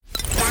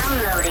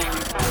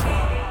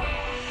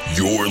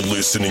You're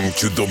listening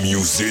to The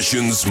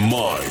Musician's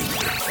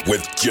Mind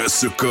with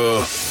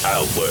Jessica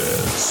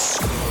Alice.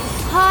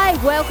 Hi,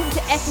 welcome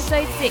to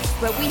episode 6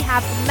 where we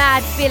have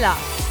Mad Villa.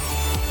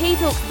 He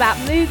talks about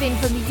moving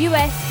from the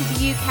US to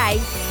the UK,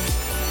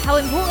 how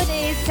important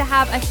it is to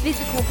have a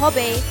physical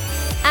hobby,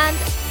 and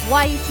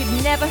why you should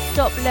never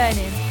stop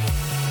learning.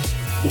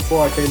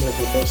 Before I came here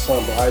for the first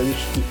time, I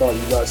literally thought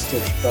you guys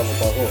still travel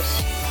by horse.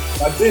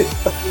 I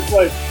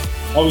did.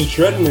 I was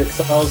dreading it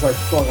because I was like,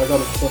 fuck, I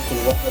gotta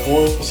fucking walk the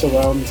horse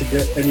around to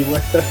get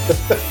anywhere.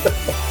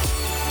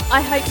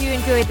 I hope you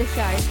enjoyed the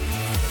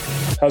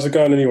show. How's it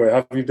going anyway?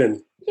 How have you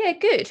been? Yeah,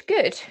 good.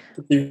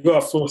 You've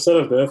got a full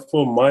setup there,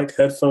 full mic,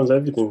 headphones,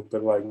 everything.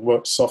 But like,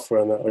 what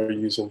software and that are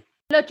you using?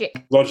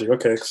 Logic,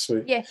 okay,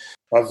 sweet. Yeah.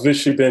 I've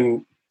literally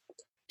been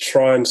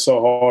trying so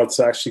hard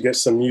to actually get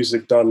some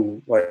music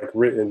done, like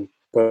written.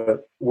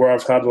 But where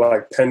I've had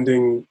like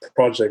pending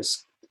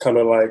projects kind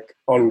of like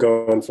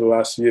ongoing for the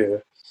last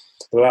year,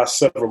 the last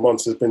several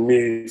months has been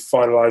me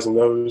finalizing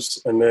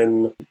those and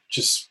then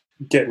just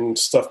getting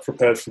stuff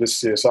prepared for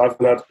this year. So I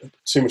haven't had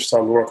too much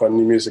time to work on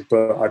new music,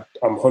 but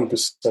I'm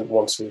 100%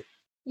 want to.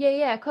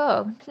 Yeah,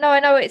 cool. No,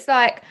 I know it's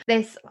like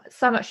there's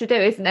so much to do,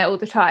 isn't there, all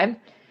the time?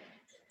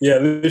 Yeah,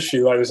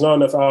 literally, like there's not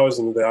enough hours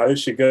in the day. I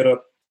literally get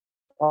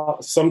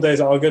up, some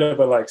days I'll get up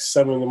at like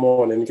 7 in the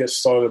morning and get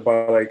started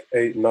by like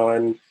 8,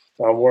 9.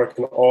 I'm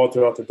working all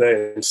throughout the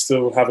day and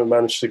still haven't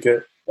managed to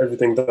get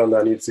everything done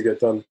that I need to get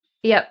done.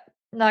 Yep.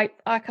 No,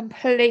 I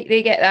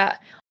completely get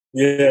that.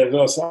 Yeah,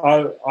 no,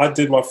 so I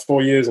did my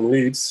 4 years in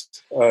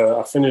Leeds.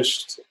 I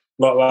finished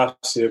not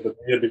last year, but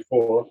the year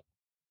before.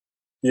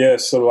 Yeah,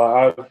 so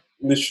like I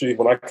literally,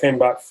 when I came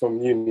back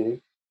from uni,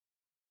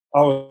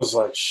 I was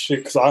like, shit,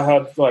 because I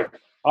had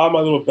my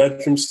little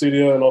bedroom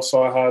studio and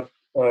also I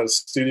had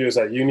studios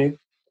at uni.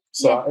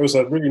 So It was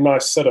a really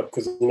nice setup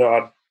because, you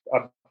know,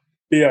 I'd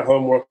be at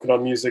home working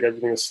on music,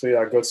 everything was free.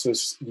 I go to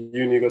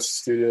uni, go to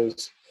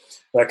studios.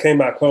 And I came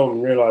back home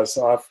and realized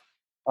I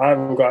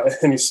haven't got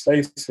any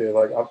space here.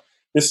 Like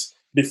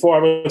before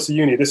I went to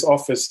uni, this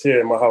office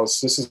here in my house,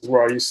 this is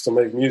where I used to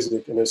make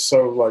music, and it's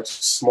so like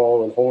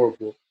small and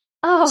horrible.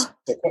 Oh.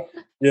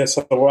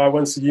 So when I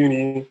went to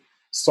uni,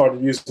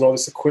 started using all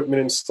this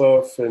equipment and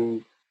stuff,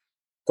 and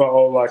got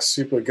all like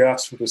super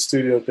gassed with the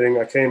studio thing.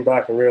 I came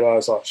back and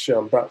realized, oh shit,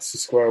 I'm back to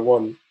square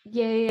one.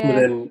 Yeah. But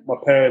then my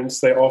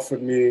parents, they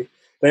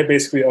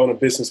basically own a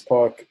business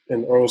park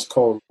in Earl's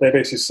Colne. They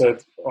basically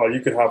said, oh, you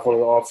could have one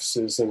of the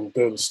offices and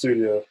build a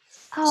studio.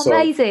 Oh, so,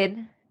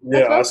 amazing.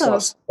 Yeah, I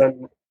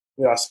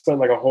spent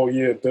like a whole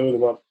year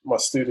building up my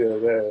studio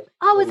there.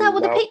 Oh, is that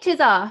what the pictures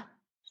are?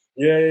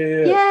 Yeah.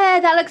 Yeah,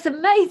 that looks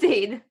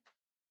amazing.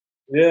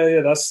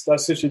 Yeah, that's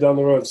literally down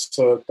the road.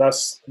 So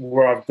that's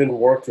where I've been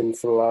working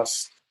for the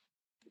last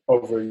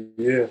over a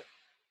year.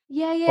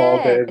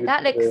 Yeah,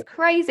 that looks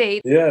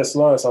crazy. Yeah, it's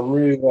nice. I'm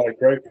really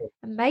grateful.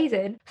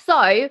 Amazing.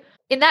 So,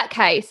 in that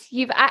case,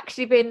 you've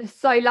actually been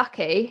so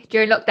lucky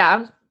during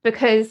lockdown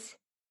because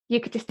you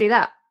could just do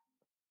that.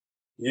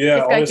 Yeah,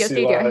 just go honestly,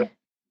 to your studio.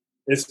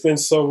 It's been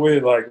so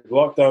weird. Like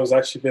lockdown has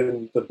actually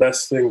been the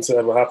best thing to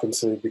ever happen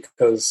to me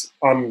because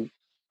I'm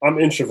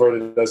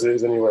introverted as it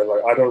is anyway.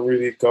 Like I don't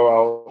really go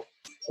out,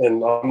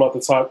 and I'm not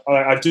the type.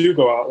 I do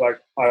go out. Like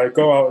I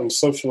go out and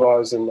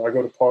socialize, and I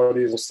go to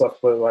parties and stuff.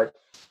 But like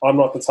I'm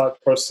not the type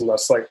of person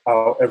that's like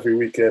out every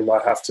weekend.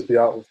 I have to be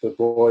out with the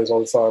boys all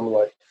the time.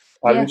 Like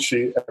I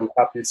literally am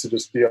happy to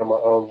just be on my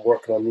own,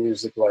 working on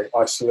music, like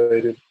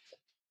isolated.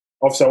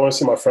 Obviously, I want to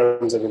see my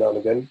friends every now and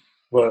again.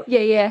 But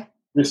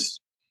this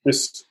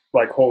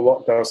like whole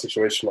lockdown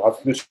situation, I've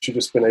literally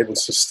just been able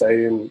to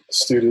stay in the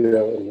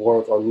studio and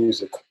work on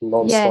music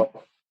nonstop.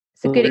 Yeah,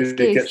 it's a good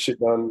excuse. Get shit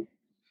done.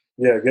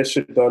 Yeah, get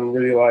shit done.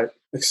 Really like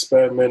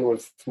experiment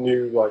with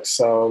new like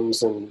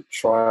sounds and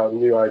try out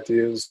new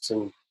ideas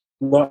and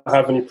not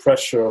have any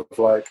pressure of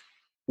like,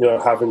 you know,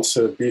 having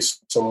to be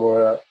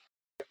somewhere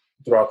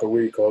throughout the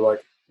week or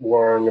like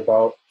worrying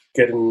about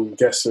getting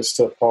guests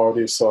to a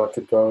party so I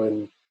could go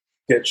and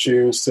get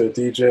tunes to a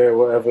DJ or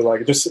whatever.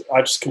 Like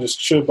I just can just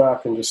chill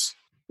back and just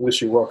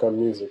literally work on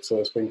music. So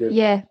it's been good.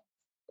 Yeah.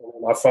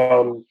 And I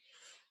found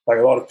like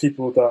a lot of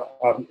people that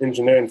I'm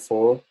engineering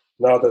for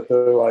now that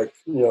they're like,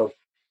 you know,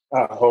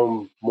 at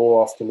home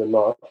more often than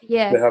not.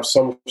 Yeah. They have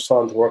so much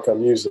time to work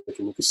on music,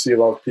 and you can see a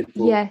lot of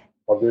people are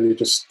really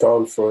just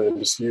going for it and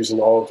just using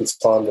all of the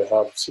time they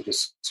have to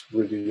just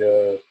really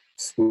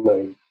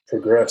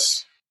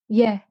progress.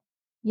 Yeah.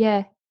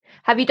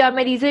 Have you done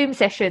many Zoom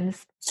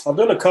sessions? I've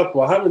done a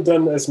couple. I haven't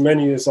done as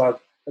many as I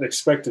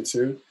expected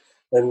to,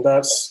 and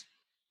that's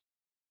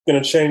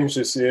going to change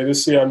this year.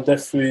 This year, I'm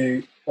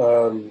definitely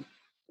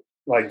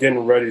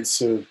getting ready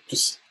to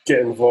just get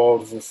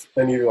involved with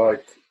any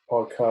like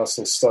podcasts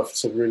and stuff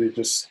to really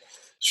just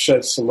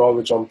shed some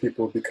knowledge on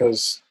people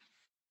because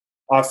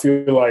I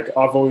feel like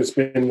I've always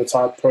been the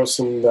type of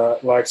person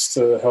that likes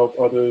to help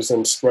others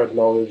and spread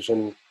knowledge.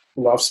 And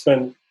you know, I've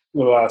spent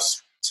the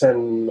last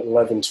 10,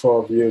 11,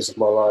 12 years of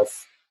my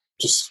life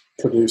just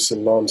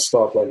producing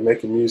non-stop, like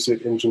making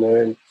music,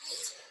 engineering.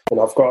 And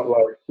I've got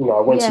like,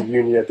 I went to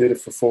Yeah. uni, I did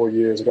it for 4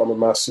 years, I got my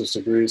master's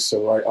degree.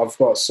 So like, I've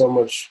got so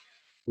much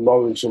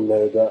knowledge in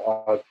there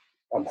that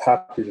I'm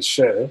happy to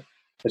share.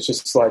 It's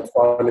just like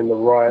finding the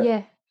right,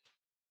 Yeah.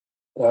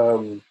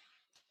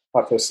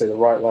 how can I say, the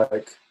right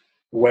like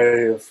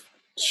way of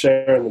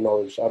sharing the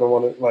knowledge. I don't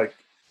want to like,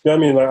 you know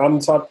what I mean? Like I'm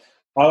the type,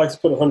 I like to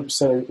put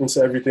 100%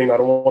 into everything. I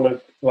don't want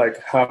to like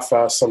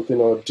half-ass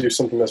something or do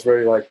something that's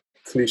very like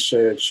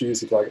cliche or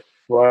cheesy. Like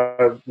when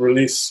I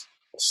release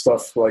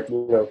stuff like,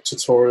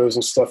 tutorials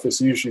and stuff,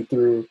 it's usually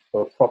through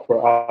a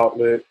proper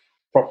outlet,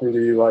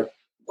 properly like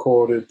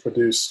recorded,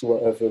 produced,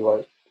 whatever.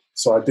 Like,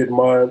 so I did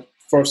my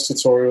first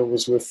tutorial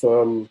was with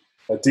a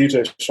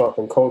DJ shop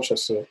in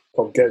Colchester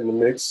called Get in the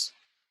Mix.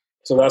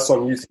 So that's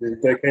on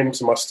YouTube. They came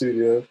to my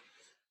studio,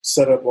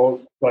 set up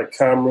all like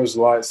cameras,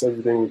 lights,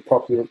 everything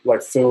properly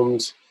like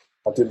filmed.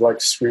 I did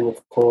like screen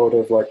record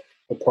of like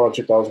the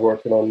project I was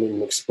working on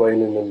and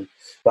explaining, and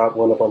that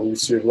went up on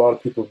YouTube. A lot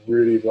of people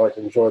really like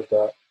enjoyed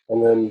that.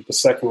 And then the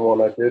second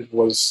one I did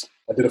was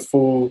I did a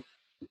full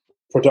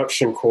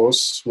production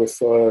course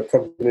with a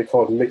company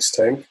called Mix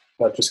Tank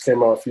that just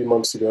came out a few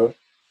months ago,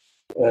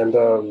 and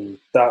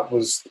that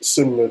was a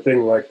similar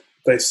thing. Like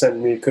they sent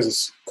me, because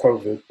it's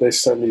COVID, they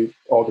sent me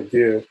all the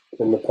gear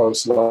in the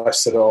post, and I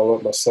set it all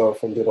up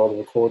myself and did all the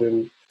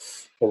recording.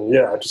 And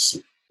yeah, I just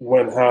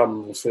went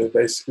ham with it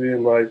basically.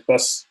 And like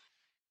that's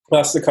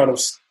the kind of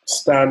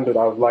standard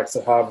I would like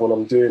to have when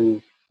I'm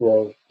doing,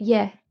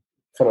 Yeah.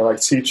 kind of like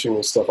teaching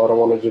and stuff. I don't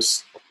want to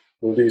just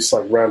release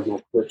like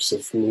random clips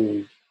of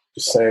me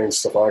just saying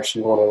stuff. I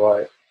actually want to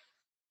like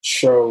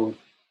show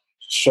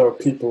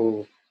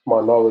people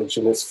my knowledge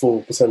and its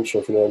full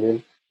potential, if you know what I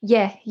mean.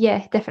 Yeah,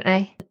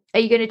 definitely. Are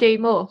you going to do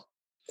more?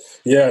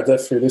 Yeah,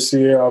 definitely. This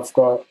year I'm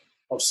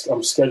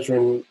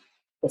scheduling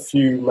a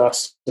few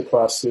master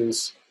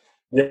classes.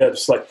 Yeah,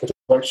 just like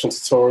production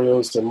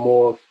tutorials and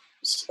more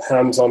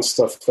hands-on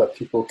stuff that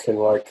people can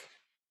like,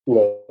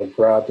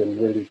 grab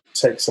and really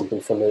take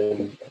something from it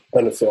and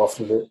benefit off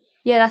of it.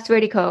 Yeah, that's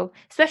really cool,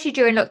 especially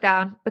during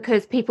lockdown,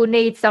 because people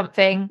need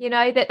something,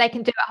 that they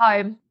can do at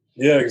home.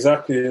 Yeah,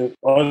 exactly.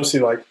 Honestly,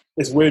 like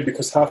it's weird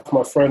because half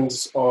my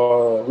friends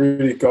are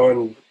really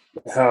going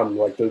ham,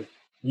 like they're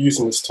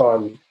using this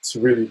time to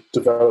really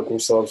develop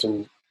themselves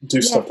and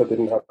do stuff that they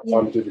didn't have the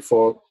time to do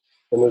before.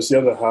 And there's the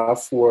other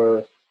half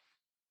where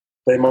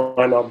they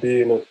might not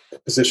be in a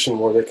position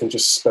where they can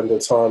just spend their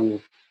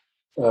time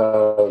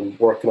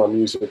working on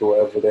music or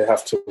whatever. They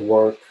have to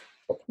work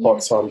a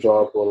part-time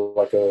job or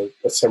like a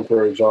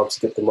temporary job to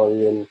get the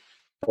money in.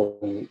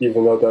 And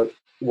even though that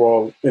we're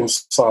all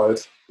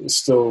inside, it's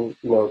still,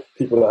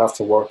 people that have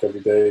to work every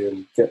day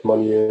and get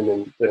money in,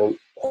 and they don't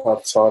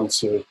have time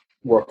to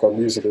work on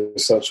music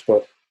as such.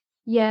 But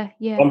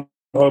I'm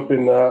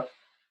hoping that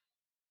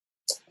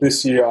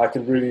this year I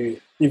can really,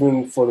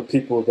 even for the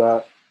people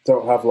that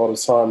don't have a lot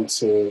of time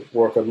to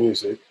work on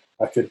music,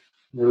 I could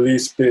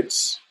release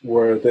bits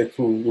where they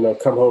can,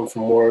 come home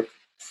from work,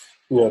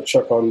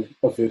 check on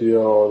a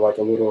video or like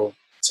a little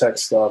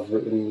text that I've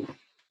written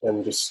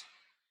and just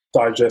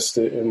digest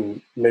it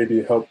and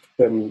maybe help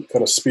them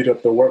kind of speed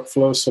up their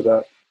workflow so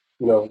that,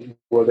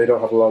 where they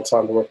don't have a lot of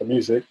time to work on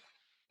music,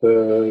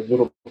 the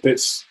little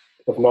bits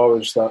of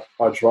knowledge that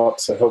I drop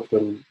to help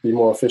them be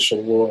more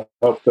efficient will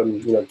help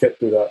them, get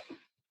through that.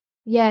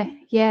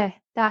 Yeah,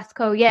 that's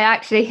cool. Yeah,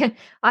 actually,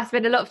 I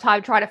spend a lot of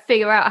time trying to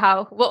figure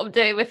out what I'm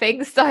doing with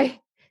things, so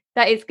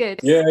that is good.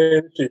 Yeah,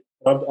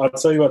 I'll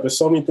tell you what, there's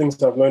so many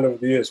things I've learned over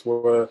the years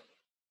where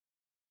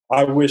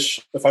I wish,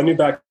 if I knew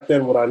back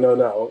then what I know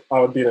now, I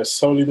would be in a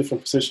totally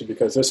different position,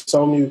 because there's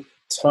so many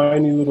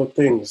tiny little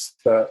things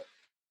that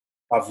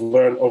I've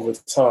learned over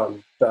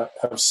time that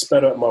have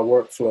sped up my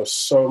workflow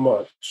so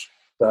much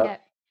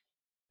that,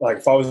 like,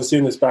 if I was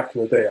doing this back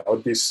in the day, I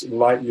would be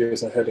light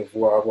years ahead of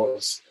where I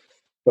was.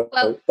 But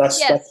that's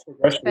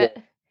progression. But,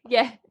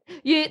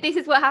 this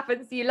is what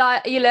happens. You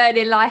learn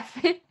in life.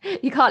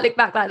 You can't look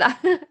back like that.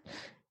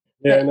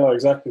 Yeah, no,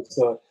 exactly.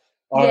 So,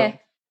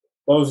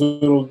 those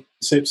little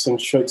tips and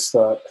tricks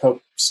that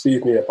help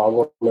speed me up, I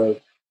want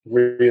to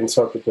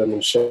reinterpret them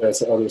and share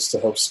to others to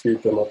help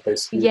speed them up,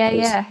 basically.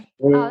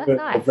 We're that's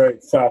nice. A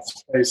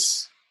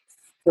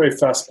very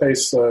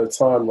fast-paced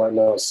time right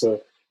now,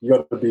 so you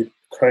got to be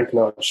cranking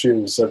out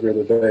tunes every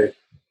other day.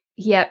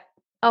 Yep.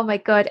 Oh my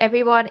God,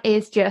 everyone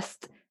is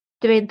just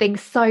doing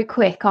things so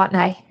quick, aren't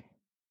they?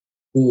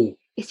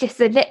 It's just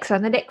the next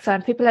one.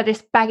 People are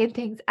just banging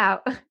things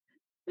out.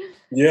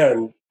 Yeah,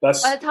 and by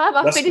the time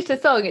I finish a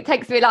song, it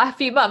takes me like a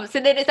few months,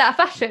 and then it's out of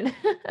fashion.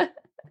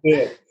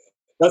 Yeah,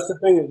 that's the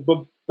thing.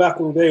 But back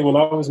in the day when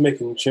I was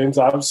making tunes,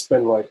 I would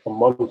spend like a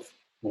month,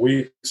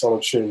 weeks on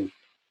a tune,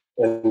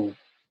 and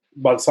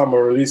by the time I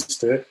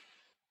released it,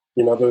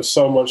 there was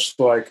so much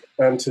like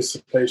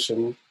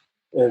anticipation.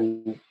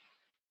 And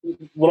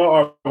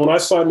when I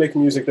started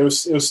making music, it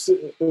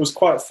was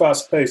quite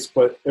fast paced,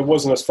 but it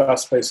wasn't as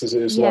fast paced as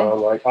it is now.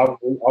 Like I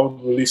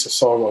would release a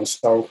song on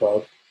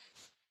SoundCloud.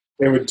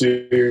 It would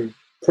do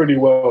pretty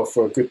well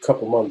for a good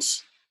couple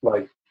months.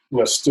 Like,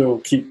 still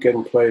keep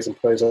getting plays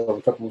over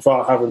a couple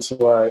without having to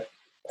like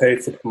pay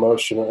for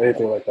promotion or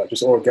anything like that,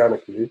 just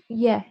organically.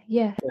 Yeah,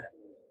 yeah.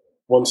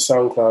 Once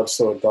SoundCloud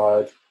sort of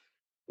died,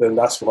 then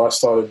that's when I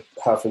started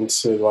having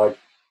to like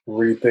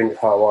rethink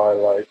how I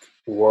like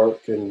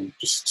work and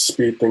just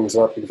speed things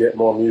up and get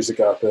more music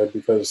out there,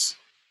 because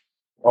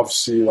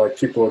obviously like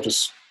people are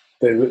just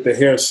they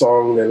hear a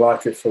song, they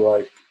like it for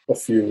like a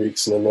few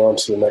weeks and then they're on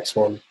to the next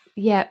one.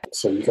 Yeah.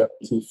 So you got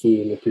to keep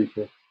feeding the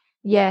people.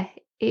 Yeah,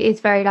 it is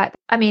very like,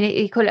 I mean,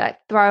 you call it like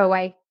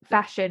throwaway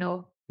fashion,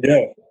 or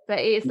Yeah, but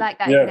it is like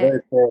that, yeah,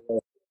 isn't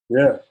it?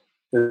 yeah.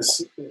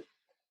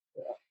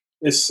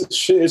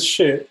 It's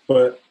shit,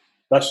 but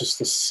that's just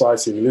the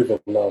society we live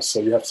in now.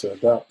 So you have to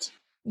adapt.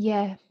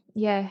 Yeah,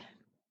 yeah.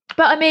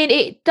 But I mean,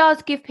 it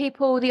does give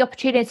people the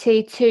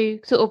opportunity to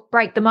sort of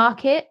break the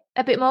market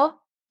a bit more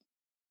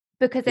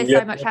because there's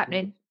so much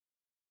happening.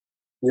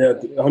 Yeah,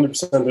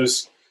 100%.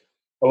 There's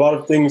a lot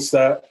of things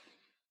that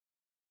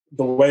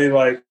the way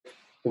like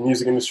the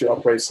music industry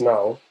operates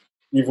now,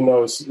 even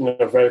though it's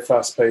very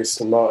fast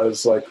paced and not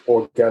as like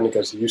organic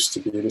as it used to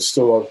be, there's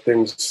still a lot of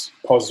things,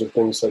 positive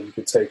things that you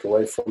could take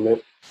away from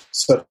it,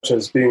 such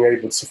as being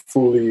able to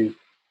fully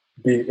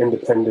be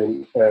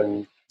independent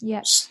and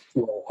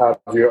have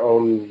your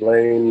own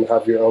lane,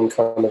 have your own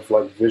kind of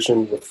like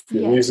vision with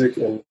your music.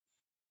 And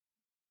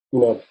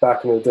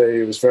back in the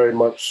day, it was very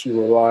much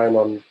you relying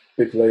on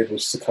big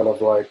labels to kind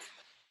of like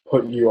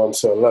put you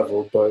onto a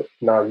level, but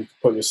now you can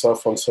put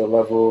yourself onto a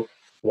level.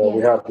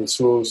 We have the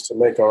tools to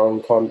make our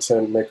own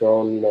content, make our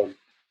own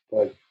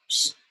like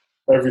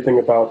everything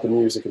about the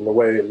music and the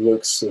way it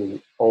looks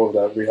and all of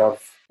that. We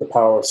have the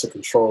power to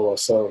control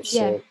ourselves.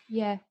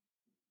 Yeah.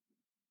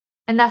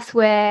 And that's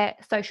where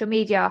social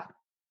media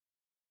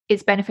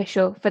is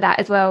beneficial for that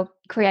as well,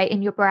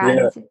 creating your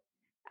brand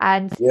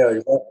and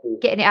exactly.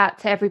 Getting it out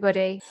to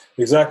everybody.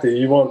 Exactly.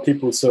 You want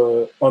people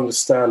to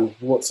understand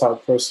what type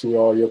of person you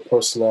are, your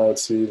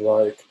personality,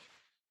 like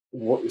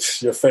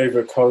what's your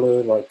favorite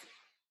color, like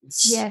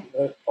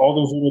all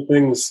those little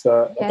things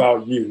that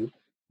about you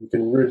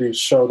can really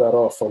show that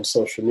off on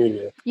social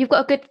media. You've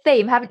got a good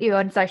theme, haven't you,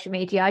 on social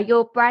media?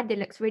 Your branding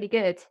looks really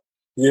good.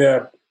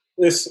 Yeah.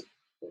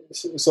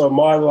 So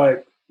my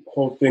like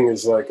whole thing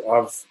is like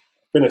I've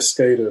been a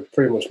skater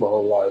pretty much my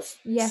whole life.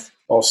 Yeah.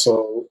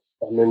 Also,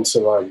 I'm into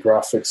like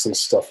graphics and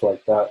stuff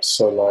like that.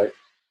 So like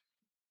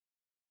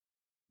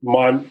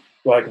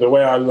the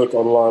way I look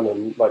online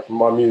and like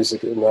my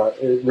music and that,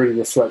 it really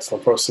reflects my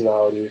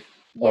personality.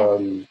 Yeah.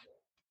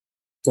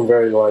 I'm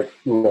very like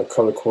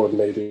color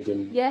coordinated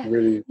and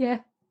really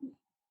it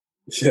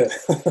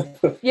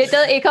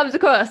comes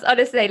across,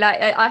 honestly, like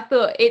I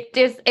thought it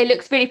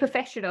looks really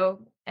professional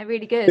and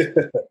really good.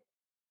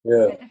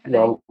 No,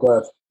 I'm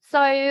glad.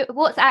 So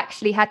what's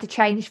actually had to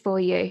change for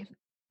you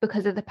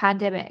because of the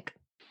pandemic?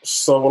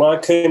 So when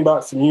I came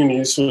back from uni,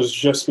 this was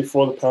just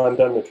before the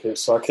pandemic hit.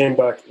 So I came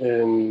back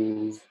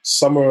in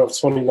summer of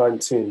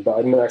 2019, but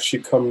I didn't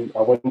actually come.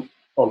 I went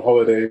on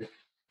holiday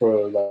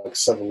for like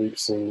 7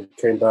 weeks and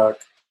came back,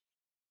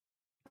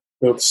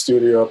 built the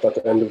studio up at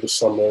the end of the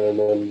summer, and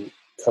then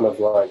kind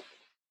of like,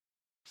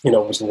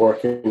 was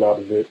working out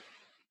of it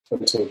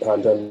until the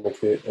pandemic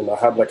hit. And I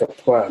had like a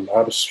plan. I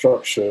had a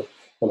structure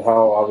on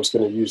how I was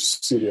going to use the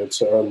studio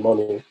to earn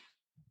money,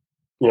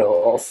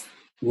 off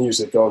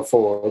music going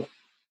forward.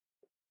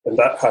 And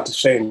that had to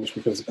change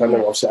because the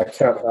pandemic, obviously, I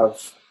can't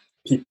have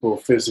people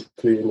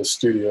physically in the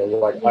studio.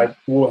 Like I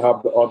will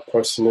have the odd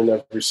person in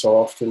every so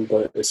often,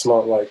 but it's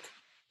not,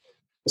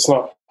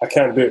 I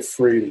can't do it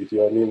freely. Do you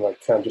know what I mean? Like,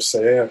 I can't just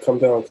say, hey, come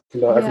down,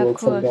 everyone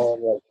come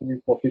down, like,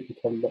 more people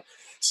come down.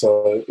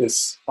 So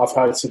I've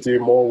had to do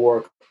more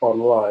work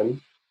online,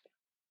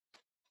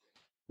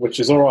 which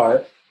is all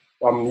right.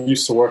 I'm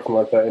used to working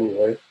like that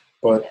anyway,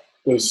 but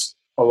there's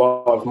a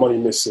lot of money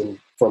missing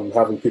from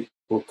having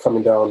people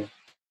coming down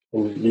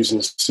and using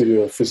the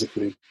studio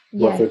physically,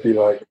 whether it be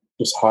like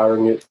just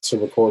hiring it to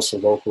record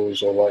some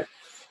vocals or like,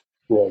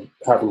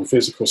 having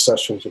physical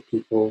sessions with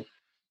people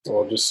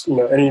or just,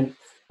 any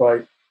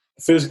like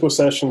physical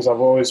sessions. I've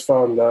always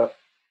found that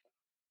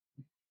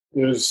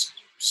there's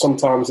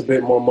sometimes a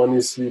bit more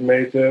money to be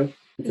made there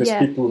because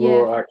people who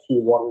are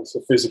actually wanting to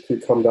physically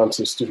come down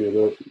to the studio,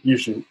 they're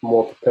usually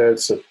more prepared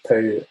to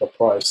pay a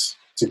price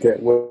to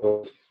get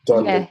work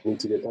done they need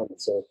to get done.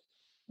 So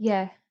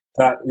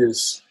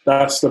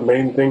that's the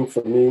main thing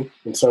for me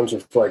in terms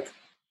of like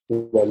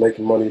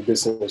making money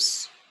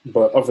business.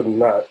 But other than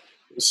that,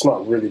 it's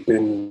not really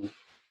been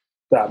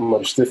that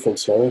much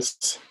difference, to be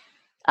honest.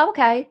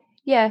 Okay,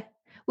 yeah.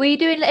 Were you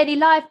doing any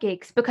live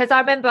gigs? Because I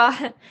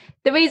remember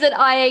the reason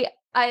I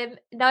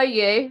know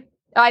you,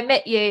 I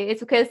met you, is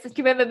because do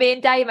you remember me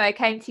and Damo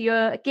came to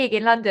your gig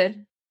in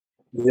London?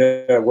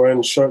 Yeah,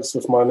 wearing shirts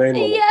with my name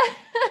on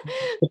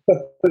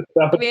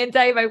it. Me and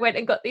Damo went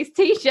and got these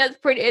t-shirts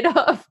printed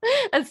off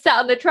and sat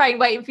on the train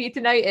waiting for you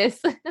to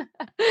notice.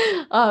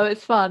 Oh,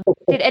 it's fun.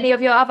 Did any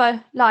of your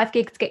other live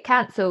gigs get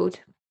cancelled?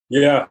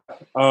 Yeah,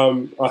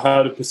 I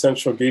had a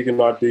potential gig in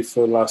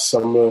Ibiza last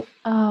summer.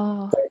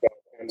 Oh. That got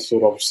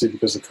cancelled, obviously,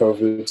 because of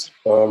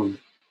COVID.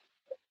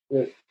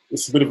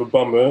 It's a bit of a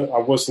bummer. I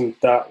wasn't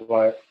that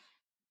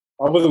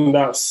I wasn't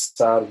that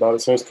sad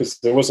about it, because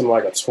it wasn't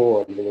like a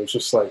tour. I mean, it was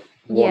just like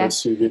one or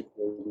two gigs,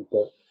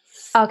 but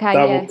Okay,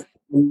 that yeah. will,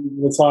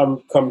 when the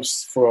time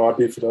comes for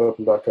RB to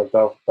open back up,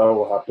 that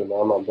will happen.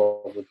 I'm not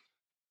bothered.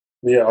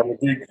 Yeah, on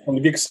the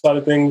gig side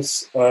of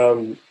things,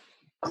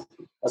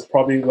 as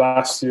probably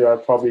last year, I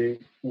probably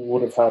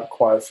would have had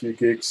quite a few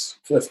gigs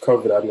if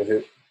COVID hadn't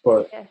hit.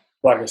 But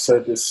like I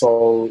said, it's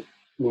all,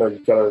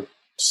 you gotta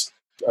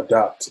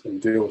adapt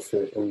and deal with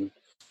it and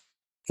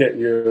get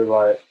your,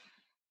 like,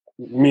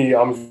 me,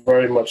 I'm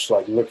very much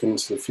like looking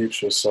to the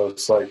future. So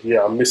it's like,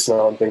 yeah, I'm missing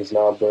out on things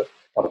now, but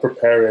I'm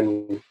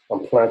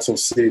planting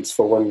seeds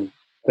for when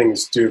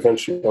things do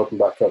eventually open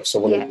back up. So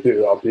when they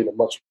do, I'll be in a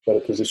much better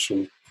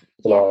position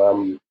than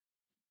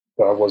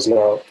I was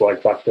now,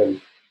 like back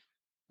then.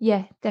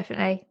 Yeah,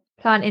 definitely.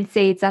 Planting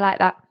seeds, I like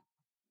that.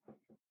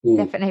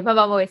 Definitely. My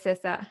mum always says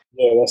that.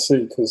 Yeah, that's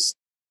it, because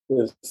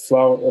a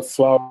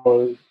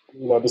flower,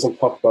 doesn't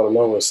pop out of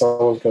nowhere.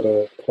 Someone's got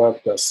to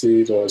plant that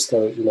seed, or it's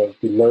got to,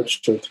 be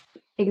nurtured.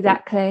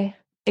 Exactly.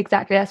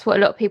 That's what a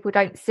lot of people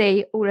don't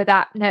see. All of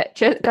that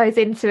nurture that goes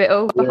into it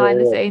all behind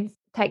the scenes.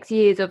 It takes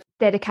years of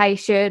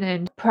dedication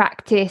and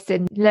practice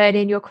and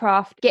learning your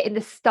craft, getting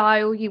the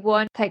style you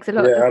want. It takes a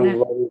lot, doesn't it? And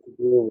learning to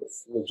deal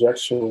with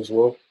rejection as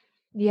well.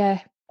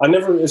 Yeah.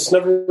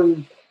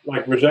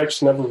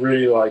 Rejection never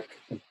really like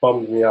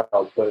bummed me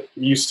out, but it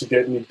used to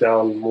get me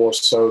down more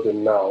so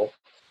than now,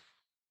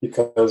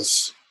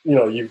 because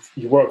you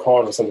work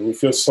hard on something, you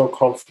feel so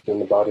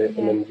confident about it,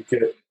 and then you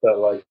get that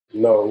like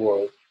no,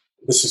 or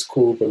this is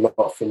cool but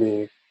not for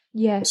me,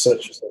 etc.,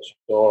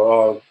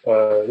 or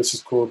this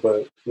is cool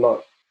but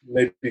not,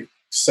 maybe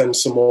send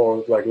some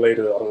more like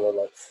later. I don't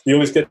know, like you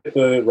always get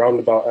the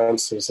roundabout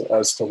answers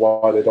as to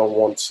why they don't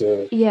want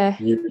to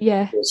use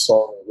your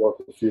song or work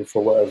with you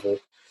for whatever.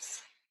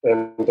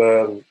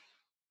 And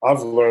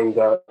I've learned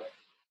that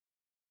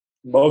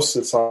most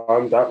of the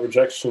time that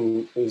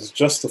rejection is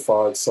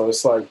justified. So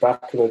it's like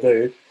back in the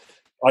day,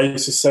 I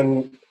used to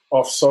send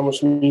off so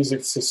much music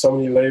to so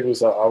many labels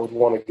that I would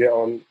want to get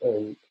on,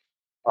 and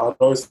I'd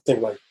always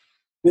think like,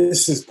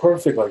 this is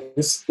perfect, like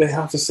this, they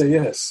have to say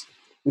yes.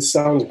 This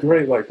sounds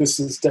great, like this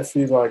is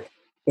definitely like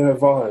their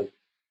vibe.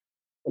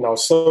 And I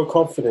was so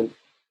confident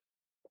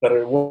that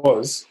it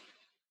was,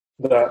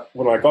 that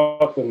when I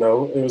got the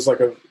no, it was like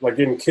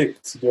getting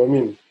kicked. You know what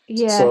I mean?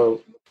 Yeah.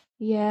 So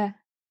yeah.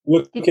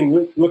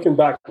 Looking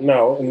back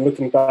now, and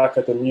looking back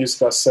at the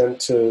music I sent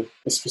to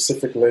the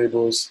specific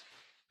labels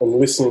and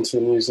listening to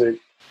the music,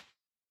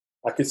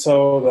 I could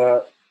tell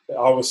that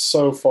I was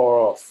so far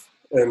off.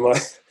 And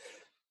like,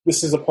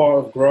 this is a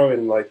part of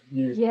growing. Like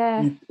you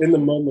in the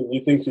moment,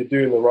 you think you're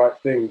doing the right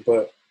thing,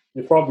 but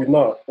you're probably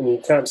not, and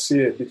you can't see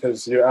it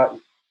because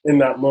in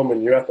that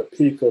moment, you're at the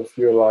peak of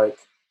your like,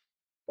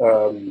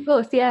 of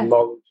course,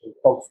 knowledge and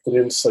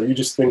confidence. So you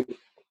just think,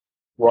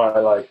 right,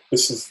 like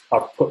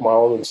I've put my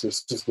all into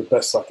this. This is the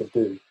best I could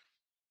do.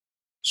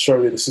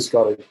 Surely this has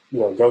got to,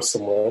 go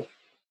somewhere.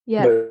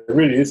 Yeah. But it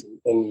really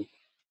isn't. And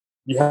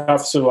you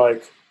have to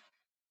like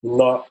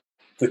not.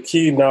 The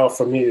key now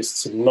for me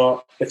is to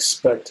not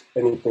expect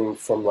anything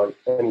from like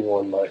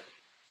anyone. Like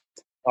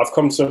I've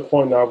come to a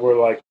point now where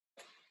like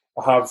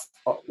I have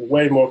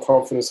way more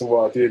confidence in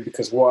what I do,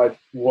 because what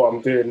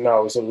I'm doing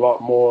now is a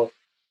lot more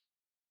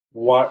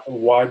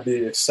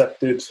widely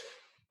accepted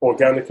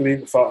organically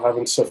without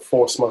having to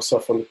force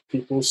myself on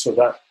people. So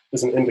that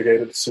is an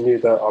indicator to me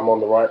that I'm on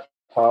the right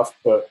path,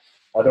 but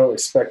I don't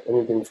expect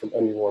anything from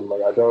anyone.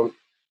 Like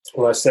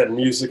when I set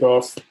music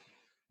off,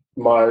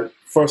 my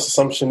first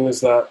assumption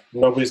is that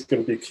nobody's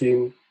going to be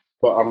keen,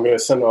 but I'm going to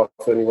send it off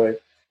anyway.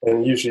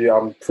 And usually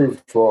I'm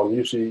proved wrong.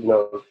 Usually,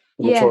 the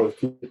majority of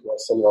people I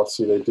send it off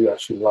to, they do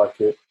actually like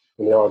it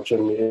and they are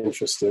genuinely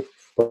interested.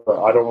 But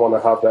I don't want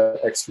to have that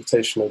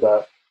expectation of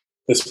that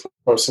this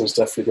person's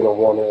definitely going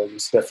to want it,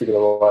 it's definitely going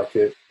to like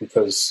it,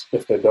 because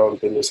if they don't,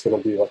 then it's going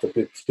to be like a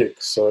big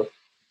kick. So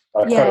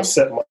I kind of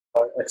set my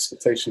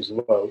expectations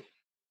low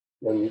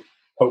and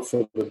hope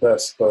for the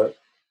best, but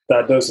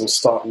that doesn't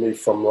stop me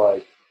from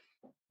like,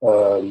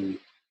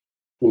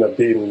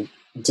 being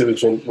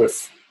diligent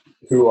with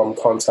who I'm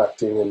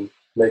contacting and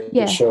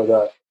making sure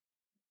that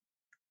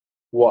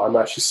what I'm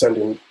actually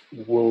sending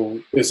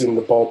is in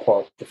the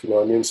ballpark, if you know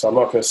what I mean. So I'm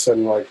not going to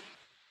send like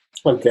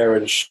a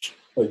garage,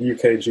 a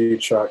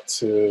UKG track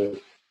to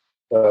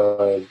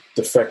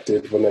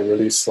Defected when they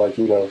release like,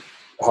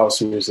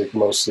 house music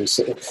mostly.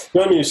 So, you know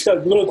what I mean? You just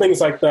got little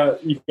things like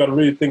that. You've got to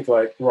really think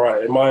like,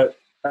 right, am I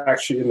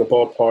actually in the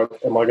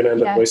ballpark? Am I going to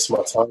end up wasting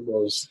my time,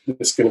 or is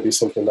this going to be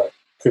something that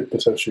could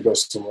potentially go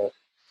somewhere?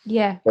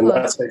 Yeah. And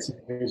that takes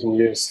years and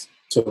years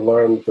to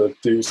learn the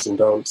do's and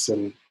don'ts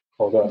and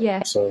all that.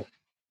 Yeah. So.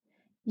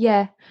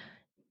 Yeah.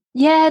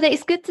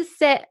 It's good to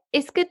set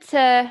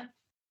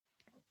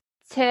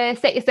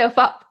yourself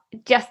up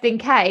just in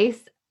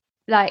case,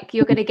 like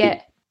you're going to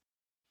get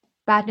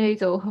bad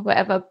news or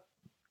whatever.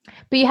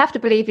 But you have to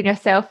believe in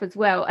yourself as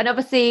well. And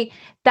obviously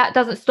that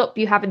doesn't stop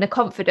you having the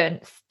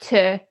confidence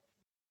to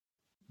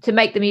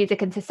make the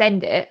music and to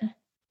send it.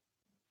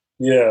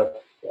 Yeah.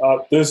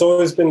 There's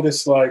always been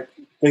this like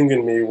thing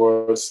in me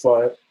where it's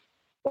like,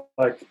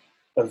 like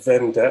a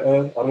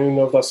vendetta. I don't even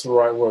know if that's the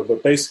right word,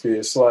 but basically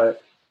it's like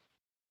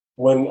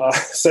when I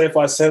say if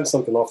I sent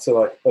something off to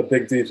like a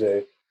big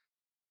DJ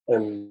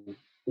and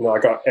I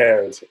got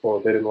aired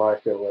or they didn't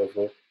like it or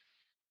whatever,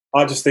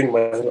 I just think,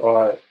 man, all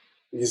right,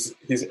 he's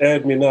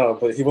aired me now,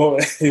 but he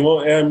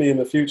won't air me in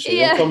the future.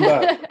 He'll come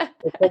back.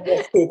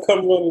 He'll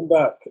come running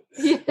back.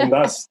 Yeah. And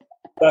that's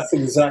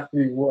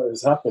exactly what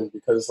has happened,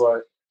 because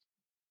like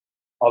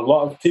a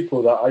lot of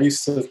people that I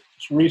used to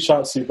reach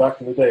out to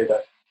back in the day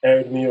that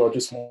aired me or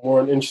just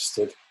weren't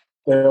interested,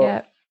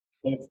 they're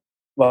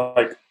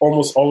like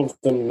almost all of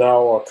them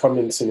now are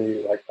coming to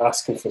me like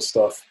asking for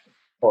stuff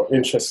or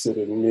interested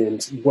in me in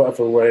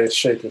whatever way,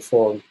 shape, or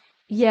form.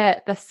 Yeah,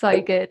 that's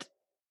so good.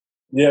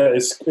 Yeah,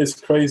 it's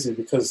crazy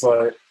because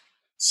like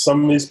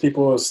some of these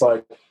people, it's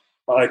like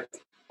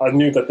I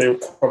knew that they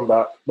would come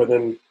back, but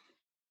then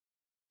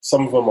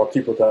some of them are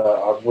people that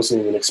I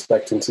wasn't even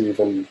expecting to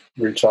even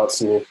reach out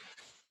to me.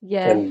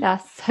 Yeah, and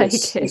that's so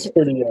good. It's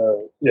pretty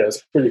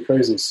it's pretty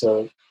crazy.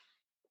 So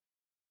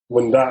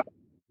when that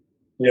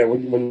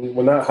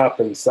when that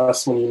happens,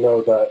 that's when you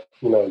know that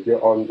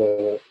you're on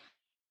the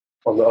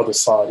other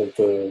side of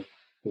the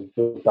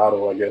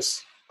battle, I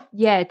guess.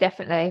 Yeah,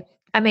 definitely.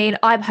 I mean,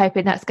 I'm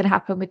hoping that's going to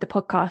happen with the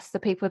podcast. The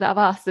people that I've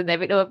asked and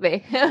they've ignored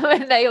me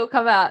when they all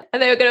come out,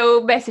 and they were going to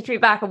all message me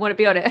back and want to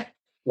be on it.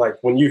 Like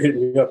when you hit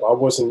me up, I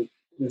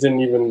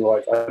didn't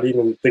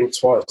even think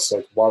twice.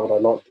 Like, why would I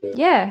not do it?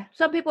 Yeah,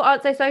 some people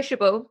aren't so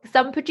sociable.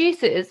 Some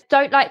producers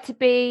don't like to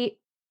be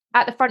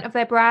at the front of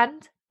their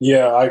brand.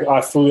 Yeah,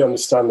 I fully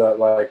understand that.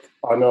 Like,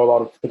 I know a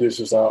lot of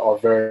producers that are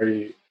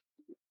very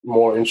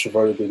more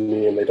introverted than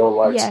me, and they don't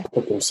like to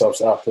put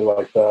themselves out there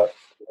like that.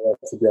 They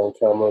like to be on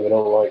camera. They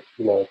don't like,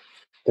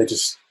 they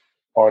just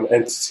are an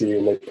entity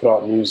and they put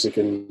out music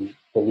and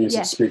the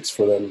music speaks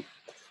for them,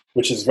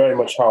 which is very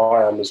much how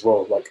I am as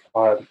well. Like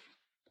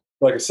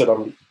I said,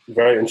 I'm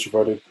very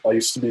introverted. I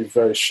used to be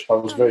I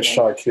was a very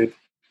shy kid,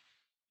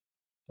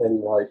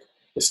 and like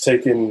it's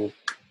taken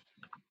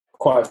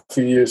quite a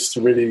few years to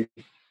really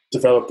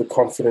develop the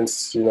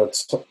confidence, to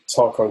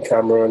talk on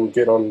camera and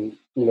get on,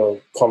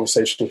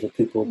 conversations with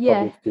people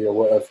publicly or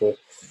whatever.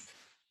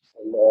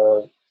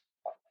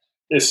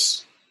 And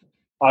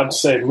I'd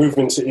say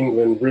moving to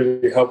England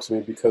really helped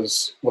me,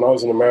 because when I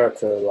was in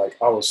America, like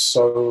I was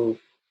so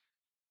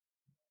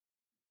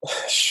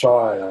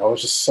shy. I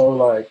was just so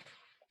like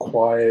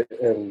quiet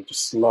and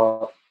just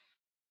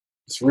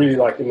really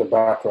like in the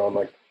background.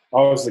 Like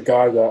I was the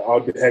guy that I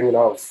would be hanging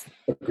out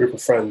with a group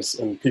of friends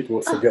and people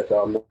would forget that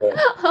I'm there.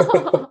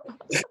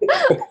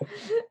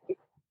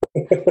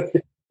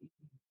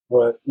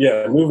 But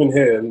yeah, moving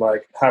here and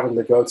like having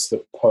to go to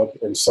the pub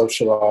and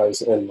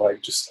socialize and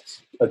like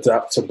just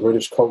adapt to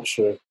British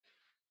culture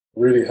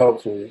really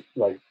helped me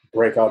like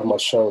break out of my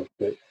shell a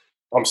bit.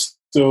 I'm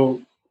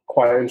still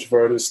quite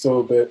introverted,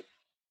 still a bit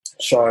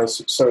shy in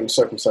certain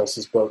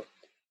circumstances, but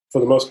for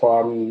the most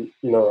part, I'm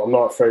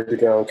not afraid to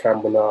get on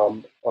camera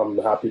now. I'm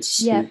happy to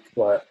speak,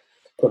 like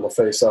put my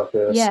face out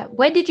there. Yeah. So,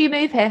 when did you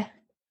move here?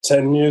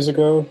 10 years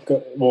ago.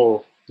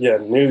 Well, yeah,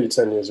 nearly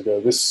 10 years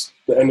ago.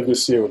 The end of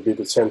this year would be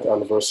the 10th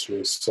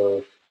anniversary.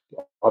 So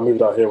I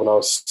moved out here when I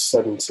was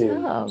 17.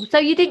 Oh, so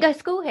you didn't go to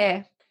school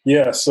here?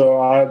 Yeah, so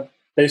I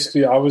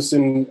was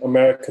in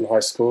American high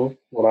school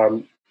when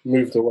I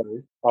moved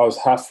away. I was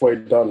halfway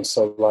done.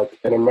 So like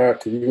in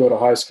America, you go to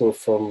high school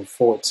from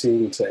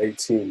 14 to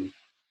 18.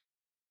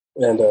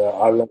 And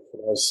I left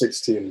when I was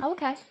 16. Oh,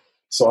 okay.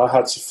 So I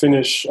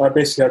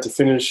basically had to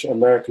finish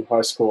American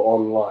high school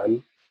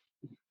online,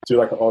 do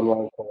like an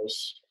online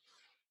course.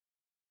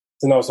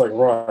 Then I was like,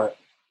 right,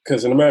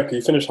 because in America,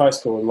 you finish high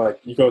school and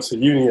like you go to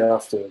uni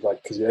after,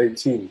 like, because you're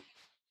 18.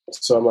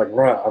 So I'm like,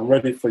 right, I'm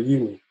ready for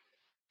uni.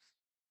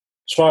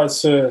 Tried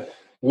to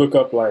look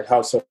up like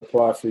how to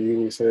apply for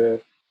unis here.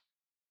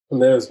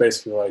 And there was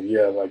basically like,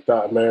 yeah, like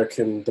that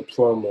American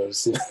diploma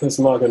is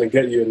not going to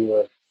get you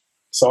anywhere.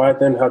 So I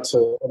then had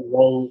to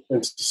enroll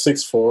into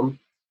sixth form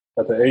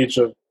at the age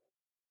of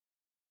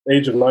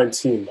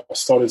 19. I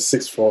started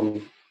sixth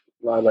form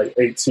like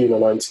 18 or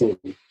 19,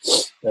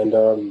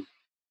 and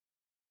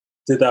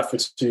did that for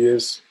 2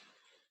 years.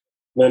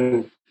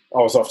 Then I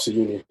was off to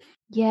uni.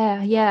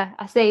 Yeah,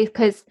 I see.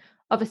 Because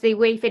obviously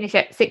we finished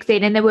at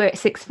 16, and then we're at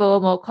sixth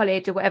form or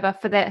college or whatever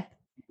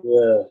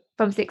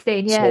from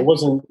 16. Yeah, so it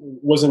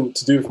wasn't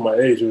to do with my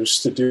age. It was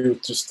to do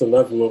with just the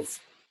level of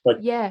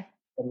like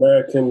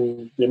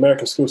the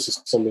American school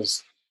system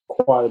is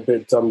quite a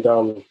bit dumbed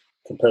down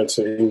compared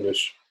to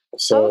English.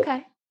 So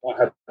I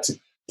had to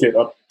get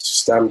up to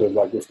standard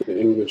like with the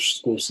English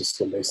school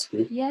system,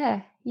 basically.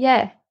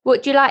 Yeah.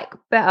 What do you like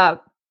better?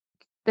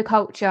 The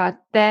culture,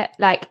 the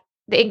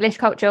English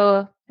culture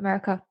or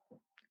America?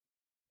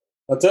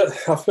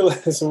 I feel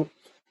like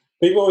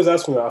people always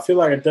ask me that. I feel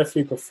like I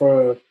definitely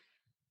prefer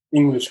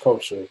English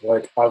culture.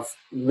 Like I've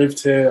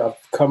lived here,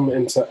 I've come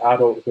into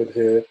adulthood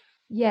here.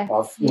 Yeah.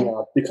 I've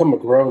become a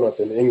grown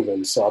up in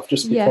England, so I've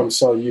just become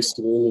so used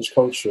to the English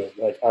culture,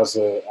 like as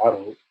an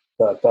adult,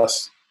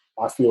 that's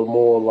I feel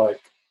more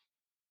like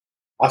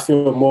I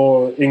feel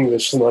more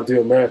English than I do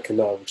American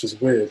now, which is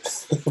weird.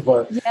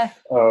 But Yeah.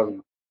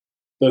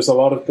 There's a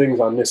lot of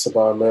things I miss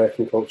about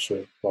American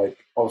culture. Like,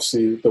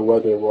 obviously, the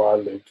weather where I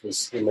lived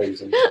was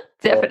amazing.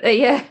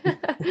 Definitely, yeah.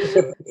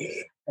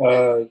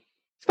 Uh,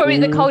 It's probably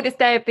the food, coldest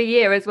day of the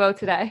year as well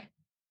today.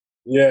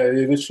 yeah,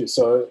 literally.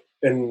 So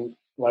in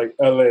like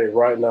LA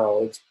right now,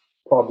 it's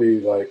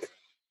probably like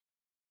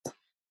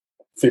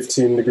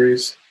 15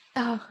 degrees,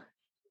 Oh,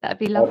 that'd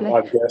be lovely.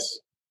 I guess.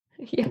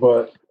 Yeah.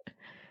 But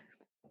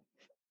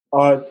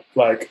I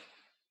like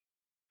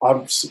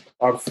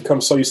I've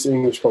become so used to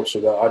English culture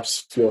that I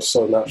just feel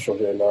so natural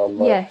here now. I'm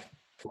like, Yeah.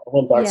 I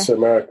went back Yeah. to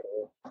America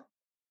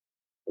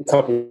a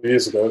couple of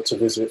years ago to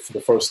visit for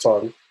the first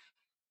time.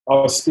 I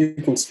was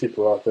speaking to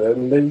people out there,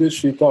 and they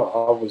literally thought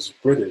I was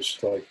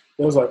British. Like,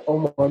 they was like,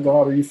 "Oh my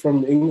God, are you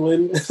from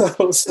England?" I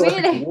was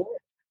Really? like,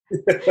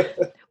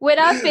 "What?" When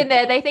I've been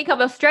there, they think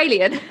I'm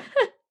Australian.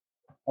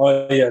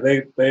 Oh yeah,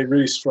 they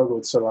really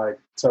struggled to like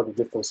tell the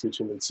difference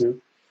between the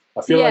two.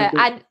 I feel Yeah,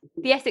 like and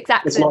the Essex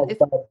it's not accent as is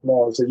bad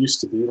now as it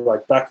used to be.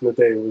 Like back in the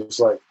day, it was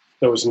like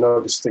there was no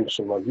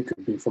distinction. Like you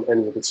could be from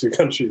any of the two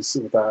countries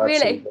with that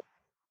accent. really.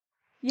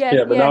 Yeah,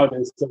 Yeah, but yeah.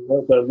 nowadays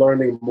they're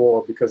learning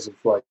more because of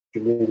like the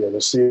media. They're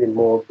seeing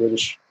more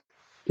British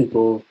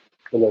people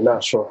in their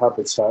natural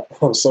habitat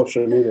on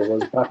social media.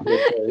 Whereas back in the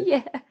day,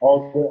 Yeah.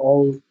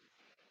 all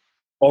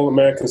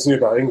Americans knew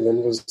about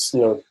England was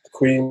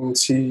Queen,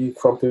 tea,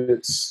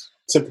 crumpets,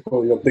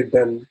 typical Big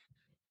Ben,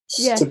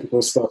 Yeah.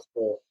 typical stuff.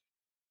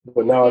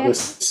 But now Yeah. they're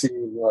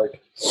seeing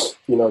like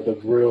the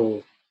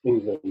real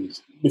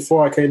England.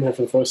 Before I came here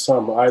for the first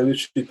time, I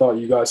literally thought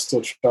you guys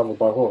still travel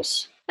by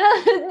horse.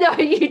 No,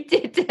 you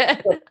didn't.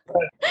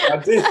 I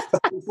did.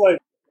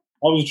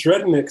 I was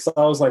dreading it because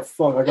I was like,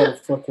 fuck, I gotta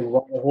fucking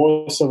ride a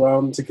horse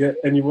around to get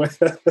anywhere.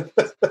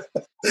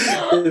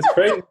 It's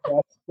crazy.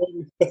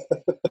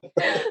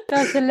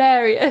 That's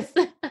hilarious.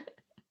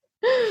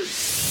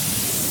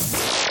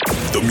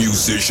 The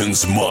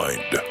Musician's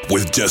Mind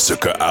with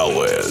Jessica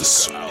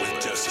Alves.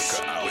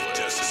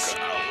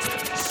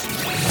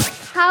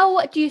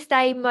 How do you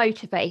stay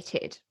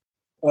motivated?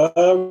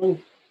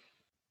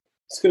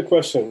 It's a good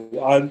question.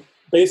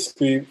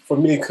 Basically, for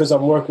me, because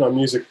I'm working on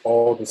music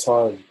all the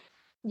time,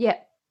 Yeah.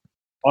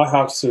 I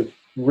have to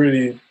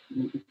really,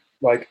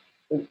 like,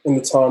 in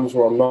the times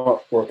where I'm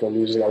not working on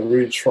music, I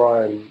really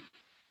try and,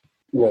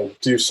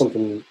 do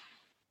something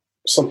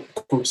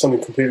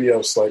completely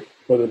else, like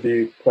whether it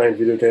be playing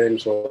video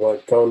games or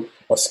like going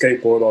a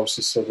skateboard,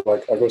 obviously. So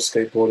like I go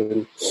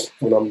skateboarding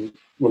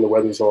when the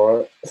weather's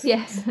alright.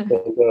 Yes.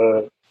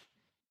 And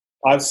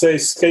I'd say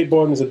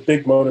skateboarding is a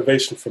big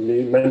motivation for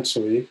me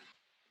mentally,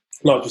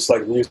 not just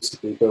like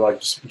musically, but like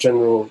just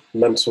general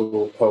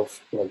mental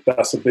health. Like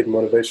that's a big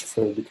motivation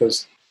for me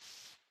because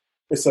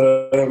it's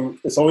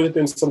always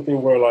been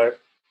something where like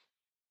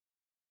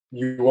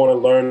you want to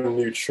learn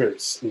new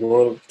tricks, you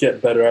want to get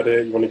better at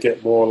it, you want to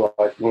get more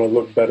like you want to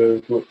look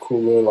better, look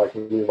cooler, like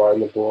when you're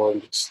riding the board,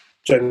 and just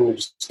generally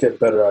just get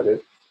better at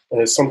it.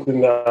 And it's something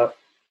that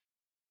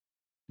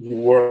you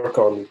work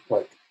on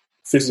like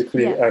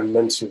physically and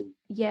mentally.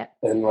 Yeah.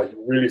 And like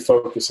really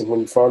focus, and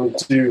when you finally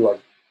do like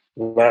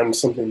land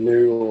something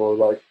new or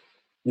like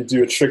you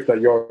do a trick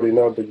that you already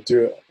know but you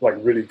do it like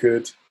really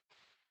good,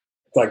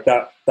 like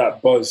that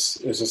buzz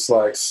is just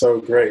like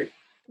so great.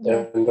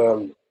 Yeah.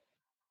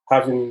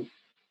 And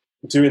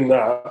doing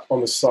that on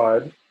the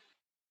side,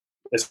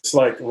 it's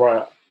like,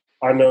 right,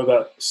 I know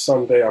that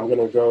someday I'm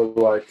gonna go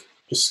like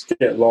just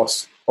get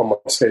lost on my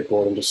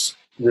skateboard and just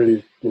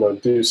really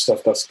do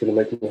stuff that's gonna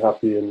make me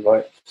happy. And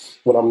like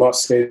when I'm not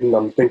skating,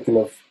 I'm thinking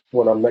of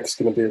when I'm next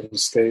going to be able to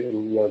skate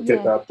and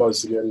get that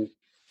buzz again,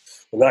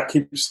 and that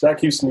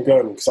keeps me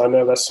going because I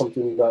know that's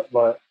something that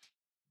like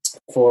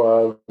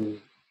for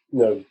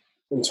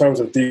in terms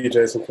of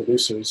DJs and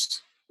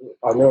producers,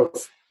 I know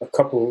of a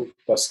couple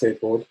that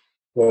skateboard,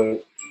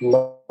 but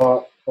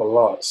not a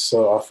lot.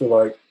 So I feel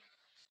like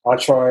I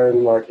try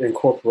and like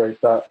incorporate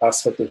that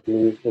aspect of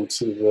me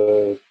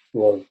into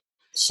the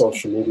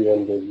social media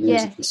and the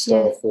music and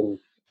stuff and.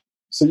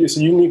 So it's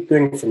a unique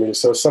thing for me.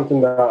 So it's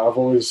something that I've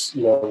always,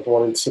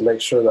 wanted to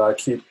make sure that I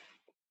keep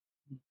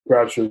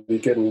gradually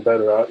getting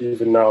better at,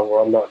 even now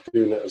where I'm not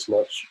doing it as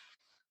much.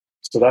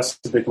 So that's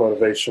the big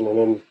motivation. And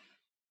then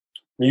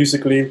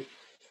musically,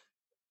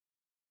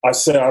 I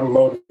say I'm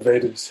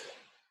motivated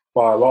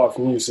by a lot of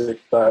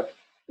music that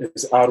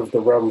is out of the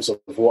realms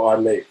of what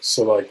I make.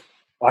 So like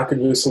I could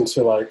listen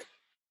to like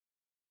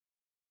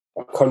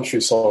a country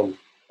song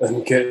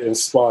and get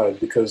inspired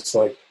because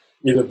like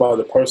either by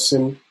the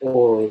person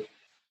or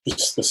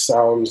just the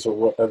sounds or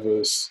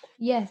whatever.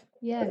 It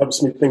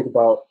helps me think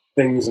about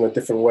things in a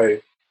different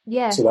way.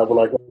 Yeah. So that when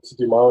I go to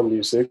do my own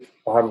music,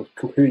 I have a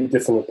completely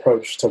different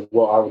approach to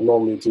what I would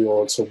normally do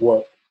or to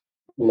what,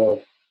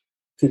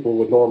 people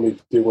would normally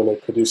do when they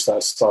produce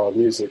that style of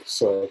music.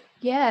 So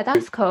yeah,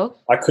 that's cool.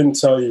 I couldn't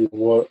tell you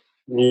what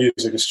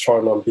music is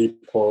trying on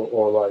Beatport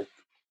or like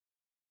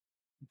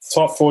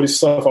top 40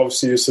 stuff.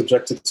 Obviously, you're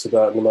subjected to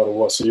that no matter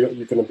what. So you're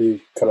going to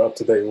be kind of up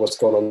to date with what's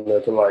going on there.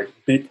 But like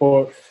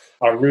Beatport,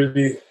 I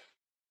really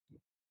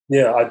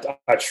yeah,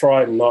 I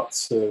try not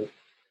to.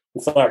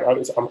 In fact,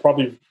 I'm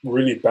probably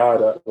really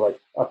bad at, like,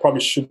 I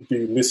probably should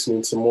be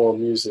listening to more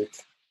music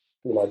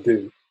than I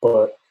do,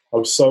 but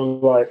I'm so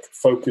like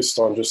focused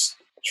on just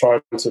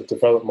trying to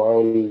develop my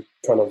own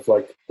kind of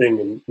like thing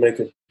and make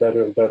it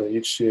better and better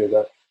each year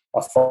that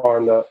I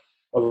find that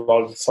a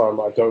lot of the time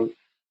I don't